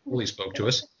Tyler Toffoli spoke to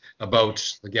us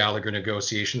about the Gallagher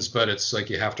negotiations, but it's like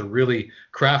you have to really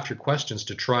craft your questions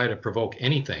to try to provoke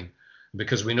anything,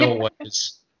 because we know what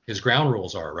his ground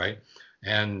rules are, right?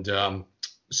 And the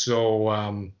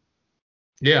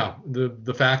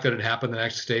fact that it happened the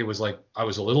next day was like, I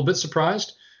was a little bit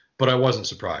surprised, but I wasn't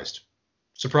surprised.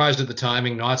 Surprised at the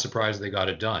timing, not surprised they got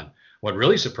it done. What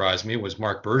really surprised me was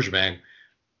Marc Bergevin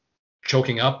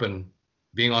choking up and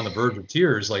being on the verge of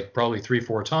tears, like probably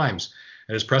 3-4 times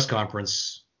at his press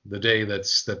conference the day that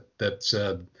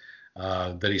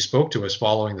he spoke to us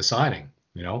following the signing.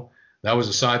 You know, that was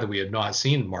a side that we had not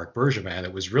seen Marc Bergevin.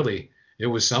 It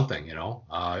was something, you know.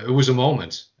 It was a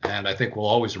moment, and I think we'll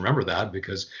always remember that,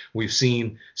 because we've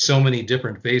seen so many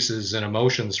different faces and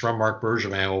emotions from Marc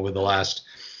Bergevin over the last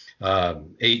 8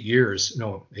 years.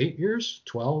 No, 8 years?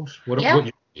 12? What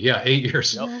 8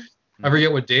 years. Yep. I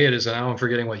forget what day it is, and now I'm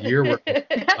forgetting what year we're in.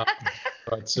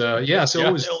 So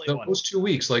it was those 2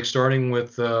 weeks, like starting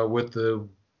with the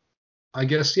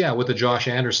Josh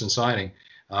Anderson signing,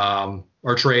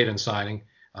 or trade and signing.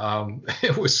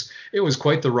 It was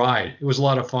quite the ride. It was a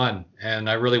lot of fun, and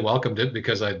I really welcomed it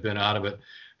because I'd been out of it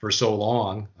for so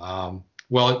long.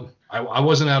 well, I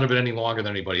wasn't out of it any longer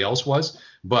than anybody else was,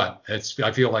 but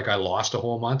I feel like I lost a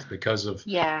whole month because of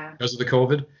the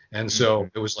COVID. And so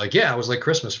it was like, it was like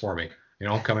Christmas for me,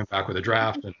 coming back with a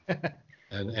draft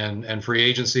and free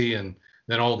agency and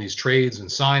then all these trades and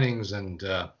signings. And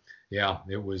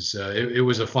it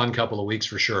was a fun couple of weeks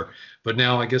for sure. But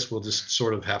now I guess we'll just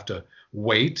sort of have to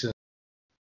wait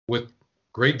with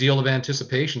great deal of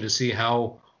anticipation to see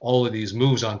how all of these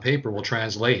moves on paper will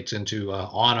translate into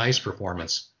on ice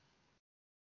performance.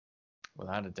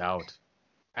 Without a doubt.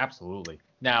 Absolutely.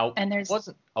 Now, and there's go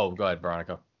ahead,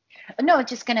 Veronica. No,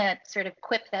 just gonna sort of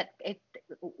quip that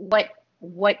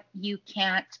what you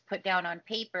can't put down on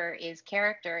paper is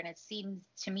character, and it seems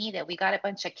to me that we got a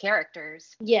bunch of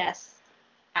characters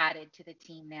added to the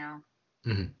team now.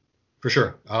 Mm-hmm. For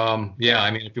sure. I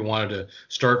mean, if you wanted to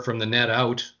start from the net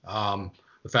out,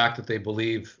 the fact that they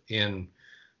believe in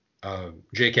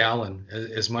Jake Allen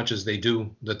as much as they do,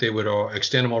 that they would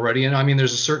extend him already. And I mean,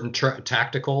 there's a certain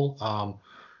tactical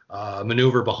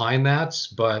maneuver behind that,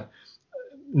 but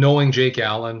knowing Jake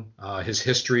Allen, his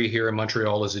history here in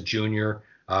Montreal as a junior,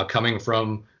 coming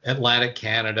from Atlantic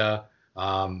Canada,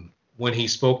 when he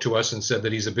spoke to us and said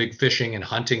that he's a big fishing and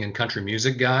hunting and country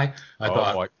music guy, I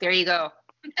thought, there you go.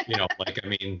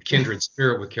 Kindred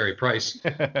spirit with Carey Price.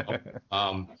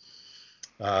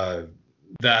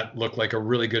 That looked like a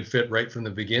really good fit right from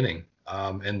the beginning.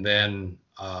 And then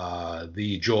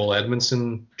the Joel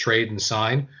Edmondson trade and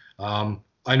sign.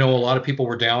 I know a lot of people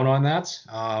were down on that,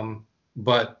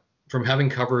 but from having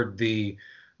covered the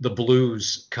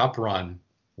Blues Cup run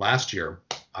last year,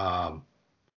 I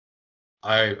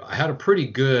had a pretty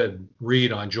good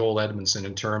read on Joel Edmondson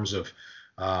in terms of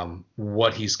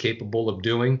what he's capable of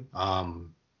doing,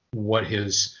 what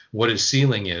his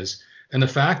ceiling is. And the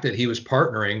fact that he was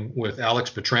partnering with Alex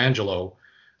Pietrangelo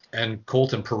and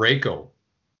Colton Parayko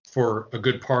for a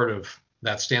good part of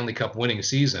that Stanley Cup winning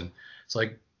season, it's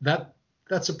like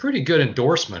that's a pretty good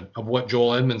endorsement of what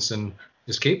Joel Edmondson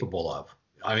is capable of.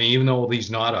 I mean, even though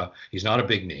he's not a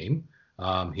big name,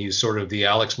 he's sort of the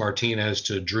Alex Martinez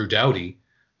to Drew Doughty,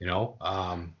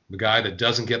 the guy that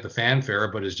doesn't get the fanfare,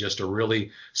 but is just a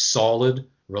really solid,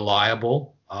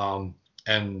 reliable,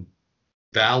 and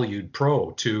valued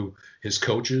pro to his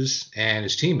coaches and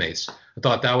his teammates. I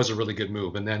thought that was a really good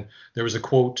move. And then there was a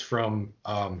quote from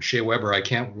Shea Weber. I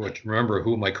can't remember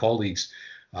who my colleagues,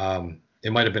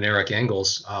 it might have been Eric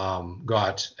Engels,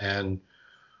 got. And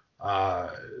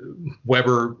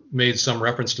Weber made some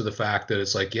reference to the fact that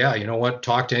it's like, you know what,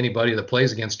 talk to anybody that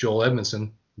plays against Joel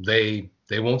Edmondson. They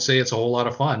won't say it's a whole lot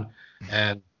of fun.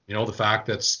 And, the fact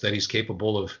that he's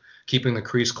capable of keeping the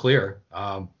crease clear.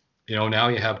 Now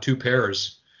you have two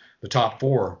pairs, the top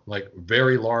four, like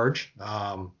very large,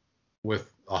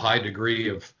 with a high degree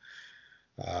of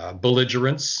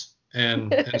belligerence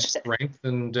and strength,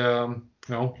 and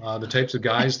the types of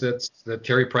guys that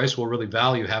Carey Price will really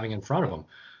value having in front of him.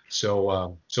 So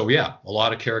a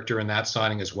lot of character in that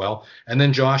signing as well. And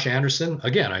then Josh Anderson,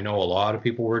 again, I know a lot of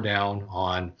people were down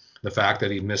on the fact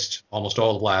that he missed almost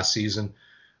all of last season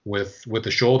with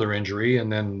the shoulder injury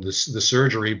and then the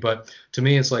surgery. But to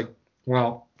me, it's like,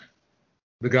 well,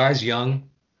 the guy's young.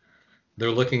 They're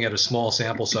looking at a small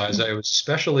sample size. I was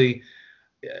especially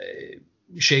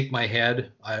shook my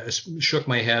head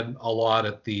a lot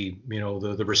at the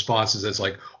responses. It's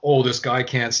like, oh, this guy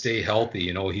can't stay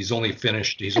healthy. He's only played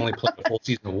a full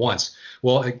season once.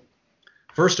 Well,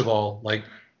 first of all, like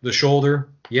the shoulder,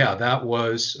 that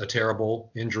was a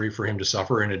terrible injury for him to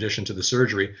suffer in addition to the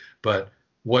surgery. But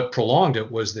what prolonged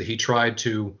it was that he tried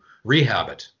to rehab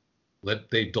it.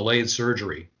 They delayed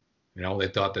surgery. They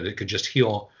thought that it could just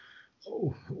heal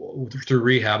through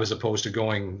rehab as opposed to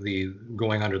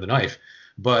going under the knife.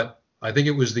 But I think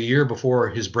it was the year before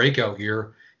his breakout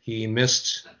year, he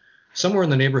missed somewhere in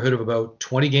the neighborhood of about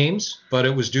 20 games, but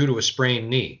it was due to a sprained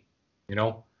knee,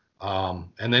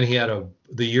 and then he had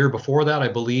the year before that, I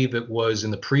believe it was in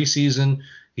the preseason,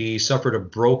 he suffered a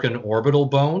broken orbital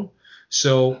bone.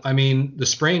 So, I mean, the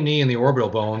sprained knee and the orbital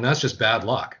bone, that's just bad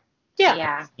luck.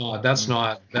 Yeah. That's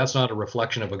not a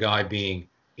reflection of a guy being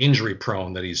injury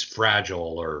prone, that he's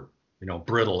fragile or,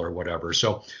 brittle or whatever.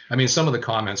 So, I mean, some of the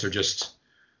comments are just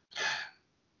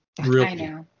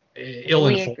really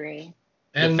ill-informed. We agree.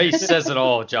 And the face says it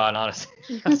all, John,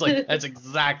 honestly. I was like, that's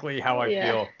exactly how I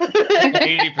feel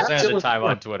 80% of the time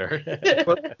on Twitter.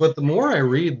 but the more I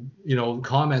read,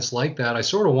 comments like that, I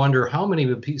sort of wonder how many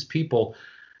of these people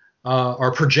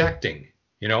are projecting.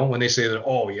 When they say that,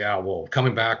 oh, yeah, well,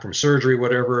 coming back from surgery,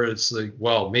 whatever, it's like,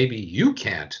 well, maybe you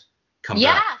can't come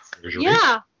back from surgery.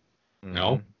 Yeah.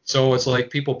 So it's like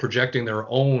people projecting their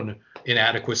own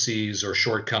inadequacies or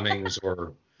shortcomings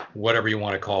or, whatever you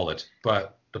want to call it.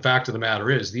 But the fact of the matter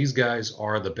is, these guys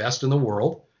are the best in the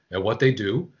world at what they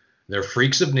do. They're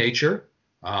freaks of nature.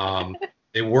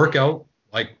 They work out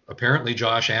like apparently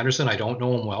Josh Anderson. I don't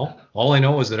know him well. All I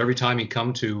know is that every time he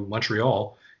come to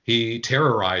Montreal, he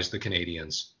terrorized the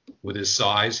Canadiens with his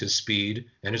size, his speed,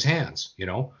 and his hands,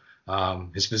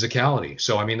 his physicality.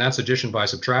 So, I mean, that's addition by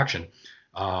subtraction.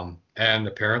 And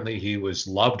apparently he was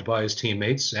loved by his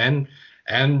teammates and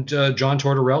John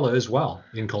Tortorella as well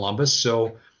in Columbus.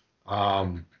 So I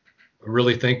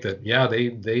really think that, yeah,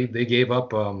 they gave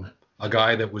up a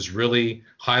guy that was really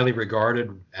highly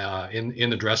regarded in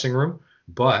the dressing room,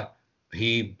 but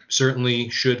he certainly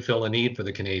should fill a need for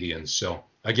the Canadiens. So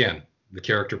again, the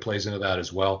character plays into that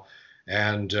as well.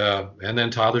 And then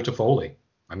Tyler Toffoli.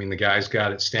 I mean, the guy's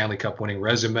got a Stanley Cup winning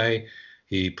resume.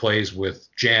 He plays with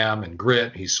jam and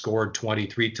grit. He's scored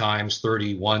 23 times,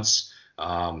 30 once.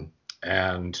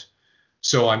 And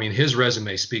so, I mean, his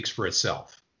resume speaks for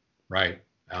itself, right?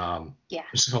 Yeah.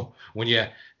 So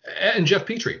and Jeff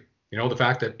Petrie, the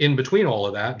fact that in between all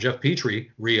of that, Jeff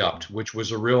Petrie re-upped, which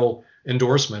was a real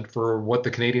endorsement for what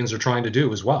the Canadiens are trying to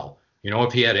do as well.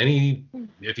 If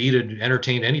he'd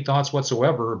entertained any thoughts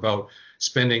whatsoever about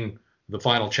spending the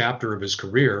final chapter of his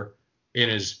career in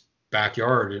his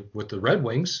backyard with the Red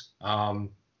Wings,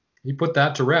 he put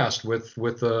that to rest with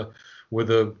a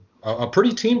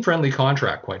pretty team-friendly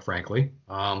contract, quite frankly.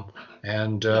 So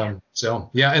and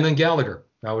then Gallagher,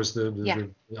 that was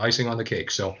the icing on the cake.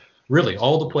 So really,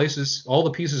 all the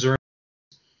pieces are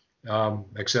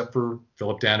except for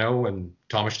Philip Danault and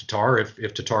Thomas Tatar,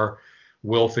 if Tatar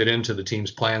will fit into the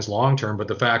team's plans long term. But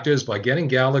the fact is, by getting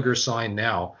Gallagher signed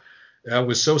now, that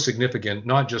was so significant,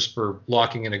 not just for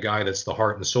locking in a guy that's the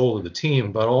heart and soul of the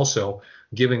team, but also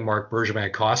giving Marc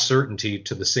Bergevin cost certainty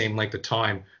to the same length of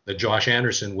time that Josh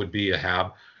Anderson would be a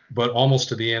Hab, but almost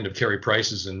to the end of Carey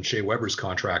Price's and Shea Weber's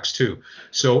contracts too.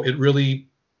 So it really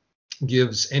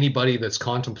gives anybody that's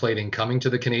contemplating coming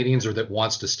to the Canadiens or that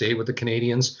wants to stay with the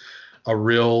Canadiens a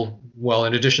real, well,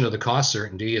 in addition to the cost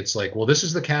certainty, it's like, well, this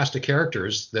is the cast of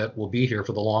characters that will be here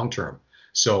for the long term.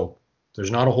 So there's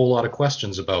not a whole lot of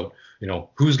questions about,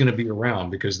 who's going to be around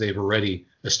because they've already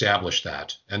established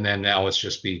that. And then now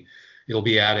it'll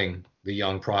be adding the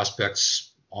young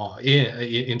prospects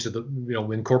into the,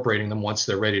 incorporating them once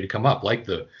they're ready to come up, like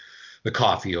the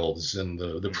Caulfields and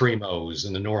the Primos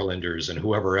and the Norlinders and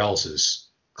whoever else is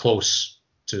close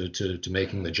to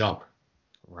making the jump.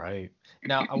 Right.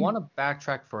 Now, I want to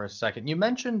backtrack for a second. You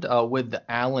mentioned with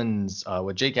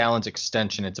Jake Allen's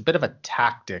extension, it's a bit of a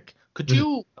tactic. Could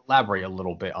you elaborate a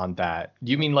little bit on that?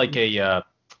 Do you mean like a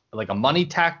money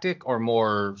tactic or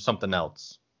more something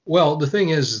else? Well, the thing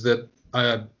is that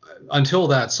until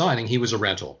that signing, he was a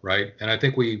rental, right? And I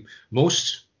think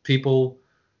most people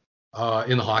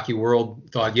in the hockey world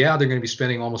thought, yeah, they're going to be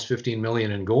spending almost $15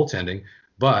 million in goaltending,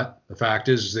 but the fact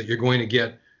is that you're going to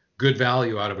get good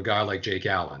value out of a guy like Jake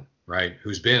Allen, right?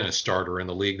 Who's been a starter in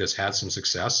the league, that's had some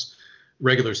success,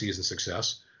 regular season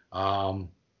success,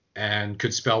 and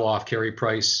could spell off Carey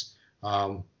Price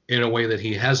in a way that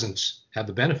he hasn't had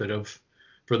the benefit of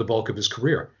for the bulk of his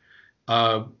career.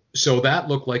 So that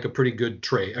looked like a pretty good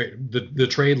trade. The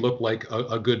trade looked like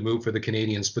a good move for the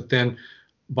Canadiens, but then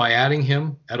by adding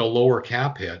him at a lower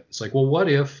cap hit, it's like, well, what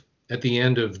if at the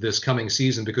end of this coming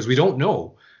season, because we don't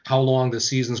know how long the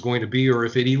season's going to be or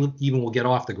if it even will get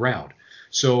off the ground.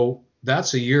 So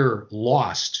that's a year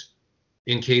lost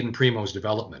in Caden Primo's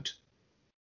development.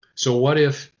 So what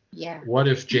if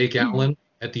Jake Allen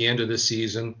at the end of this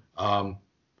season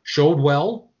showed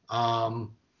well,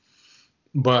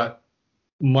 but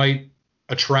might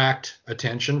attract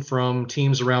attention from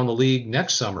teams around the league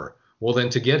next summer? Well, then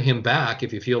to get him back,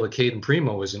 if you feel that Caden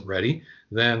Primo isn't ready,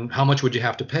 then how much would you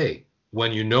have to pay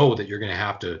when you know that you're going to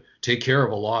have to take care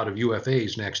of a lot of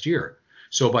UFAs next year?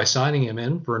 So by signing him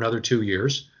in for another 2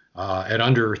 years at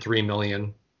under $3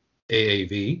 million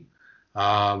AAV,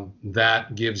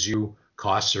 that gives you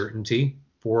cost certainty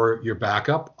for your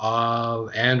backup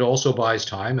and also buys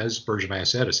time, as Bergevin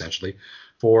said, essentially,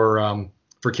 for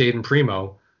Caden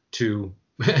Primo to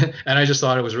and I just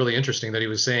thought it was really interesting that he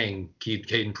was saying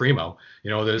Caden Primo,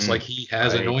 that it's like he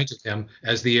has anointed him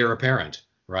as the heir apparent,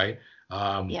 right?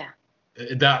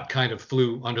 That kind of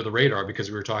flew under the radar because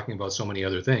we were talking about so many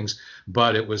other things,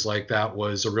 but it was like that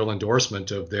was a real endorsement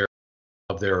of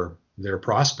their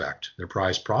prospect, their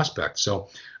prized prospect. So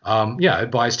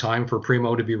it buys time for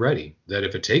Primo to be ready. That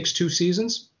if it takes 2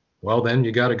 seasons, well, then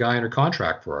you got a guy under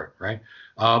contract for it, right?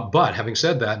 But having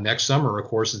said that, next summer, of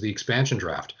course, is the expansion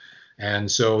draft.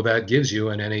 And so that gives you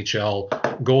an NHL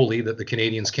goalie that the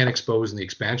Canadiens can expose in the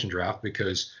expansion draft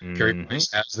because Carey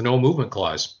Price has the no movement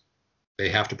clause. They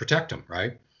have to protect him,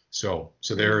 right? So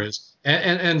there is,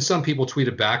 and some people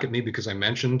tweeted back at me because I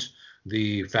mentioned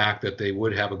the fact that they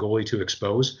would have a goalie to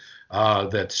expose.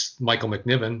 That's Michael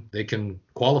McNiven. They can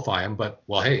qualify him, but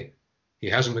well, hey, he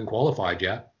hasn't been qualified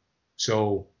yet.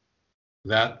 So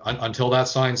that until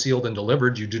that's signed, sealed, and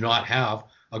delivered, you do not have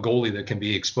a goalie that can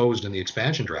be exposed in the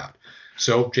expansion draft.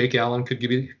 So Jake Allen could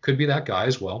be that guy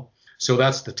as well. So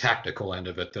that's the tactical end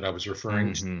of it that I was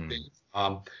referring to.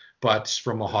 But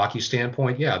from a hockey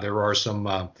standpoint, yeah, there are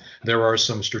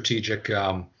some strategic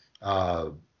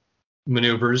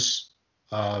maneuvers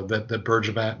that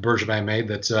Bergevin made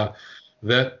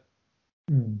that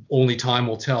only time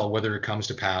will tell whether it comes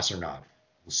to pass or not.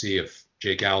 We'll see if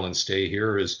Jake Allen's stay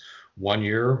here is 1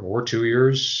 year or 2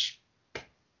 years.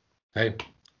 Hey,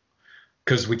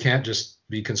 because we can't just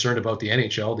be concerned about the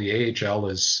NHL. The AHL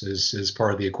is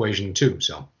part of the equation too.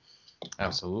 So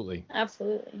absolutely.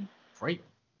 Right.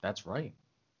 That's right.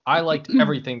 I liked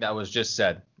everything that was just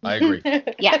said. I agree.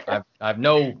 Yeah. I've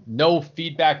no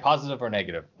feedback, positive or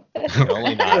negative.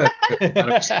 Only not.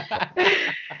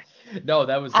 No,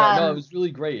 that was it was really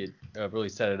great. It really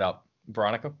set it up.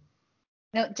 Veronica?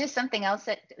 No, just something else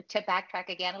to backtrack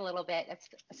again a little bit. It's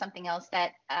something else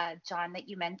that John, that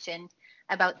you mentioned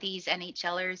about these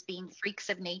NHLers being freaks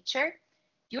of nature.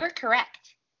 You're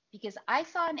correct, because I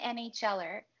saw an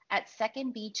NHLer at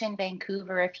Second Beach in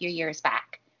Vancouver a few years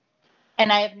back,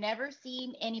 and I have never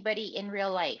seen anybody in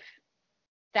real life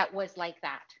that was like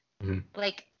that. Mm-hmm.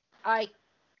 Like, I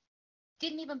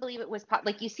didn't even believe it was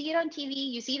like, you see it on TV,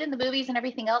 you see it in the movies and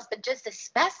everything else, but just a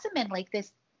specimen like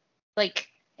this, like,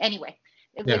 anyway,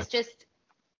 it was just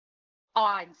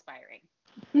awe-inspiring.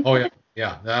 Oh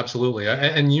yeah, absolutely.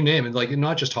 And you name it, like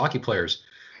not just hockey players,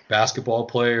 basketball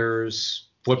players,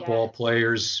 football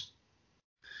players,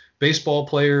 baseball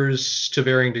players to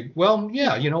varying well,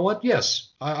 yeah, you know what? Yes,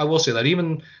 I will say that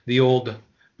even the old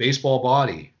baseball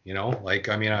body, like,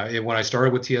 I mean, when I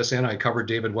started with TSN, I covered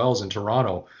David Wells in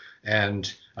Toronto,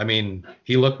 and I mean,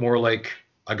 he looked more like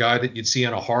a guy that you'd see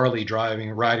on a Harley riding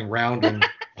around in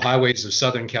highways of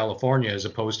Southern California, as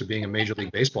opposed to being a Major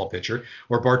League Baseball pitcher,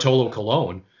 or Bartolo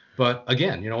Colon. But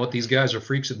again, you know what? These guys are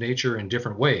freaks of nature in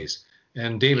different ways.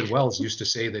 And David Wells used to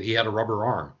say that he had a rubber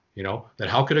arm, that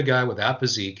how could a guy with that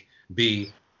physique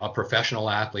be a professional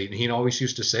athlete? And he always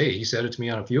used to say, he said it to me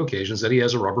on a few occasions, that he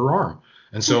has a rubber arm.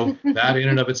 And so that in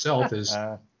and of itself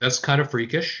that's kind of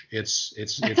freakish.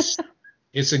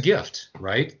 It's a gift,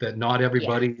 right? That not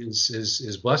everybody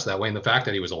is blessed that way. And the fact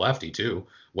that he was a lefty too,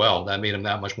 well, that made him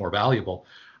that much more valuable.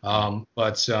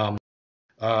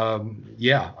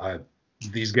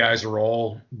 These guys are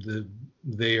all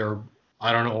they are.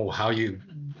 I don't know how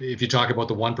if you talk about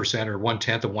the 1% or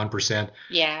 1/10 of 1%.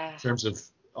 Yeah. In terms of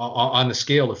on the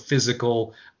scale of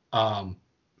physical,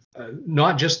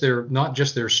 not just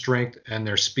their strength and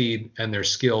their speed and their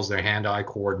skills, their hand-eye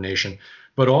coordination,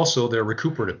 but also their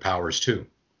recuperative powers too.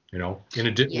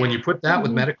 When you put that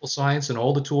with medical science and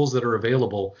all the tools that are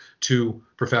available to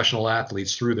professional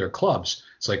athletes through their clubs,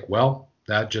 it's like, well,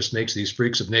 that just makes these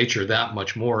freaks of nature that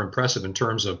much more impressive in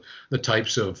terms of the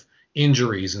types of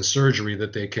injuries and surgery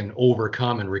that they can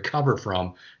overcome and recover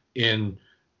from in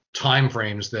time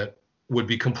frames that would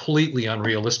be completely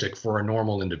unrealistic for a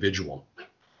normal individual.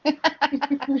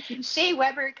 Shea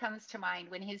Weber comes to mind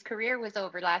when his career was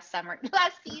over last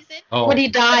season. Oh, when he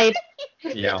died.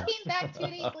 He came back 2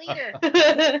 days later.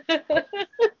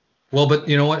 Well, but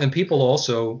you know what? And people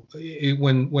also,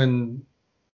 when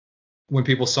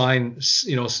people sign,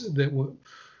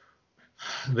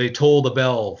 they toll the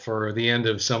bell for the end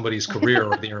of somebody's career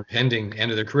or the impending end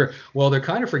of their career. Well, they're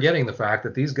kind of forgetting the fact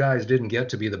that these guys didn't get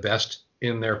to be the best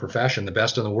in their profession, the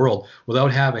best in the world,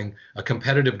 without having a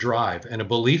competitive drive and a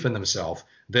belief in themselves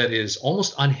that is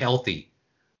almost unhealthy,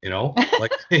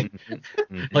 like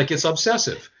like it's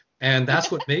obsessive. And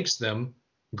that's what makes them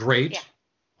great. Yeah.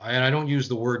 And I don't use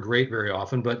the word great very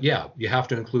often, but yeah, you have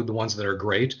to include the ones that are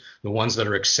great, the ones that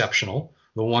are exceptional,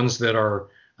 the ones that are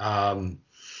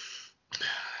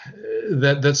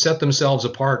that set themselves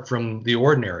apart from the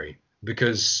ordinary.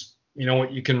 Because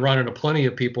you can run into plenty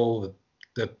of people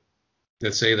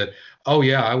that say that, oh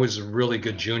yeah, I was a really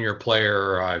good junior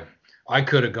player, I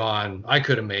could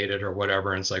have made it or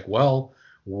whatever. And it's like, well,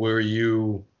 were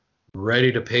you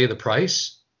ready to pay the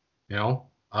price?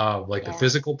 The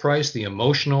physical price, the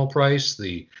emotional price,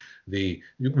 do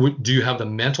you have the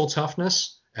mental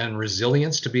toughness and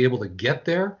resilience to be able to get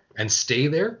there and stay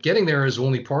there? Getting there is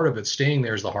only part of it. Staying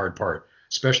there is the hard part,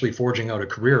 especially forging out a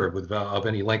career of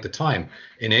any length of time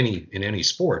in any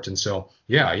sport. And so,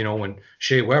 yeah, when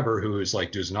Shea Weber, who is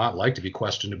does not like to be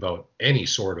questioned about any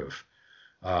sort of,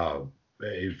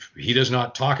 he does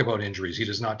not talk about injuries. He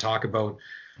does not talk about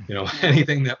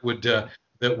anything that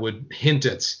would hint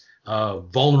at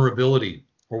vulnerability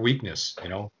or weakness.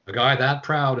 A guy that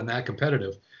proud and that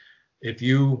competitive, if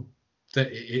you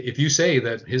say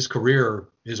that his career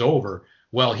is over,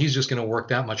 well, he's just going to work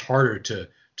that much harder to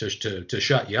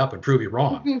shut you up and prove you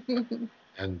wrong.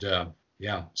 And so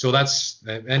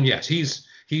yes, he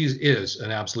is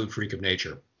an absolute freak of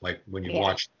nature. Like when you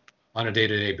watch on a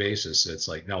day-to-day basis, it's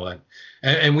like, no,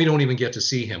 and we don't even get to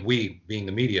see him. We, being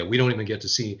the media, we don't even get to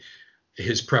see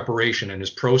his preparation and his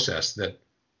process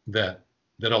that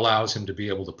allows him to be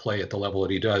able to play at the level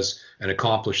that he does and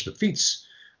accomplish the feats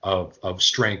of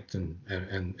strength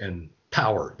and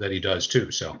power that he does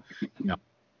too. So, yeah.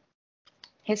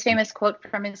 His famous quote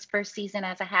from his first season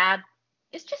as a Hab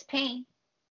is just pain.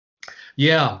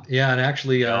 Yeah, and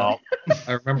actually, I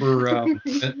remember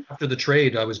after the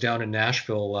trade, I was down in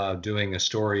Nashville doing a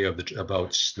story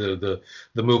about the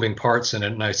moving parts in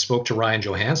it, and I spoke to Ryan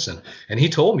Johansson, and he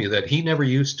told me that he never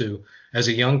used to, as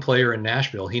a young player in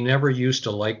Nashville, he never used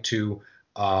to like to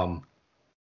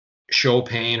show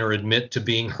pain or admit to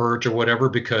being hurt or whatever,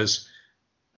 because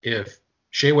if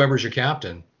Shea Weber's your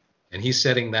captain and he's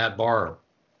setting that bar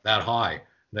that high,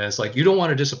 then it's like you don't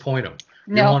want to disappoint him.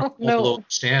 You don't want to go below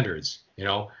standards,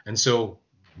 And so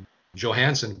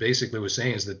Johansson basically was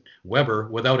saying is that Weber,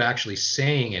 without actually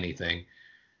saying anything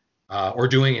or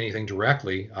doing anything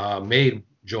directly, made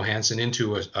Johansson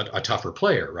into a tougher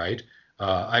player, right?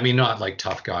 I mean, not like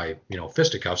tough guy,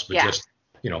 fisticuffs, but just,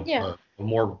 a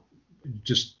more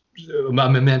just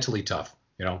mentally tough,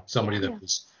 somebody that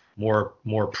was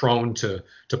more prone to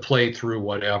play through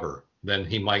whatever than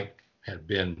he might have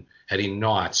been had he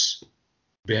not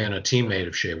been a teammate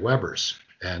of Shea Weber's.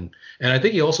 And I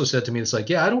think he also said to me, it's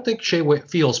like, I don't think Shea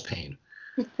feels pain.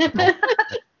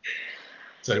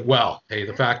 So, well, hey,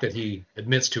 the fact that he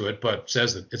admits to it but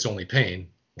says that it's only pain,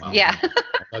 well,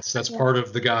 that's part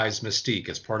of the guy's mystique.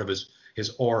 It's part of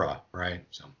his aura, right?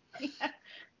 So,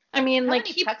 I mean, how like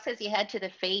many pucks has he had to the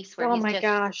face where oh he's my just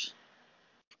gosh,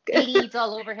 bleeds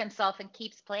all over himself and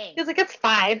keeps playing? He's like, it's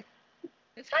fine.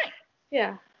 It's fine.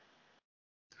 Yeah.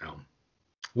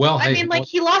 Well, I mean, like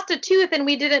he lost a tooth and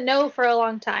we didn't know for a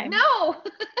long time. No.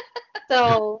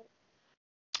 So.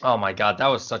 Oh my God, that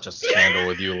was such a scandal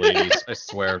with you ladies. I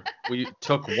swear. We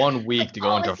took 1 week to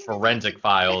go into forensic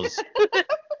files.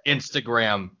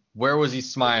 Instagram. Where was he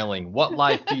smiling? What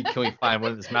live feed can we find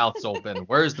when his mouth's open?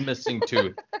 Where's the missing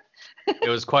tooth? It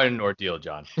was quite an ordeal,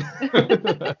 John.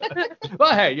 But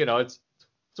hey, it's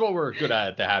what we're good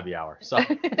at the happy hour. So,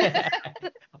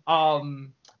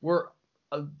 we're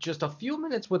just a few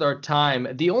minutes with our time.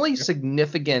 The only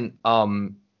significant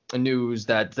news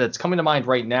that's coming to mind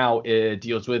right now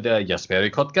deals with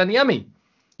Jesperi Kotkaniemi.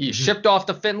 He's shipped off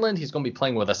to Finland. He's going to be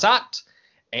playing with Asat.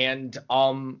 And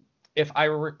if I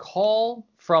recall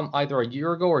from either a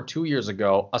year ago or 2 years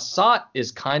ago, Asat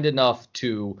is kind enough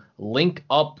to link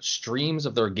up streams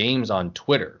of their games on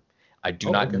Twitter. I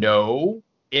do not know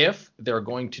if they're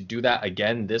going to do that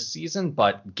again this season,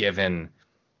 but given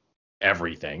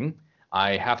everything,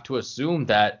 I have to assume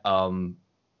that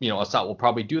Asat will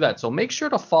probably do that. So make sure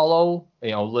to follow,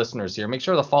 listeners here, make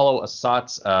sure to follow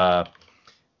Asat's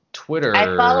Twitter. I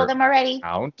follow them already.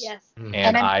 Account. Yes.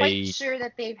 And I'm quite sure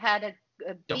that they've had a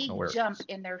big jump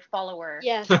in their follower.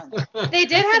 Yes. They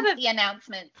did have the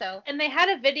announcement. So. And they had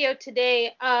a video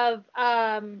today of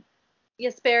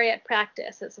Jesperi at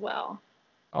practice as well.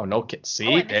 Oh, no kidding.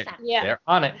 See, they're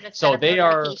on it. So they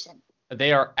are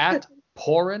at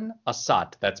Porin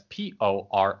Asat. That's PORIN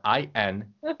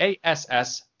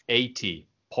ASSAT.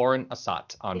 Porin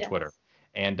Asat on Twitter.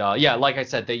 And like I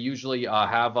said, they usually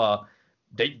have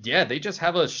they just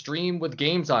have a stream with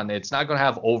games on it. It's not going to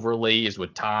have overlays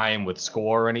with time, with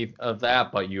score, or any of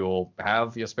that, but you'll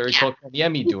have Jesperi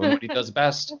Kotkaniemi doing what he does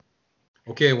best.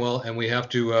 Okay, well, and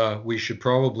we should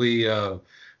probably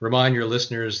remind your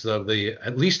listeners of the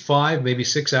at least 5, maybe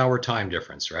 6 hour time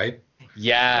difference, right?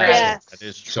 Yes. That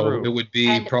is true. So it would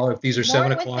be probably if these are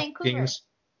 7 o'clock games.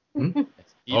 That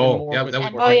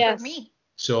would work. Yes.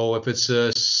 So if it's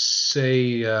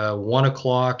say 1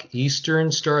 o'clock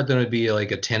Eastern start, then it'd be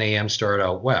like a 10 a.m. start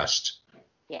out west.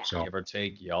 Yeah. So give or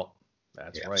take. Yep.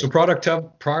 That's right. So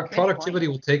productivity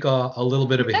will take a little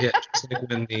bit of a hit, just like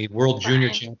when the World Junior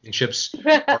Championships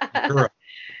are in Europe.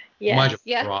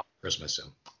 Yes. Christmas. So.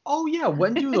 Oh yeah.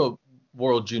 When do the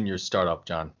World Juniors start up,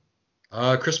 John?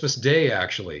 Christmas Day,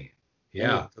 actually.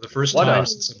 Yeah, for the first time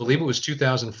since I believe it was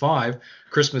 2005,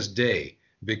 Christmas Day,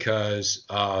 because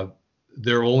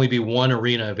there will only be one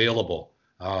arena available,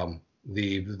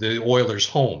 the Oilers'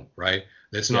 home, right?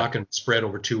 It's not going to spread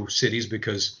over 2 cities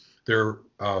because they're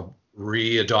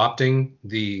readopting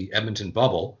the Edmonton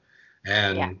bubble,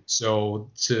 And Yeah. so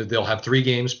they'll have 3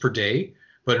 games per day,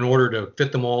 but in order to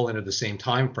fit them all into the same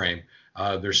time frame,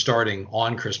 they're starting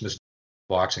on Christmas,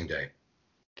 Boxing Day.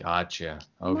 Gotcha.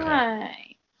 Okay. Nice.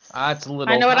 That's a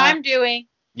little. I know what I'm doing.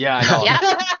 Yeah, I know.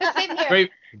 Yeah. Same here.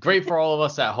 Great for all of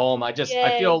us at home. I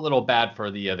Yay. feel a little bad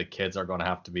for the kids are going to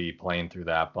have to be playing through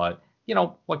that, but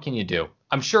what can you do?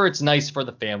 I'm sure it's nice for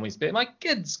the families. But my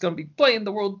kid's going to be playing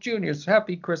the World Juniors.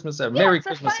 Happy Christmas and Merry it's a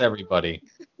Christmas, fun- everybody.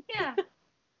 Yeah.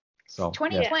 So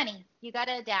 2020. You got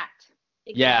to adapt.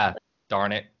 yeah,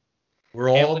 darn it. We're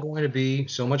all going to be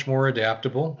so much more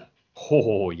adaptable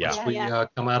Oh yeah. as we Yeah.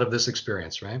 come out of this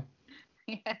experience, right?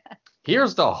 Yeah.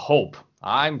 Here's the hope.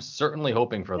 I'm certainly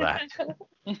hoping for that.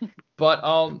 But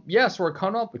so we're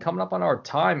coming up on our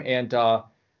time, and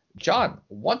John,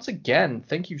 once again,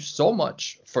 thank you so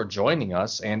much for joining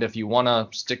us. And if you want to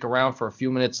stick around for a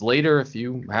few minutes later, if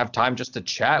you have time just to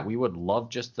chat, we would love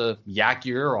just to yak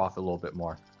your ear off a little bit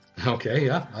more. Okay,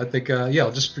 yeah. I think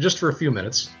just for a few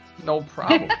minutes. No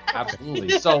problem. Absolutely.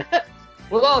 So,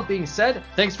 with all that being said,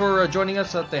 thanks for joining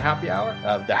us at the happy hour.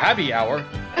 The happy hour.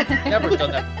 Never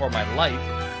done that before in my life.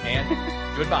 And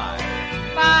goodbye.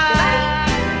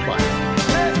 Bye. Bye.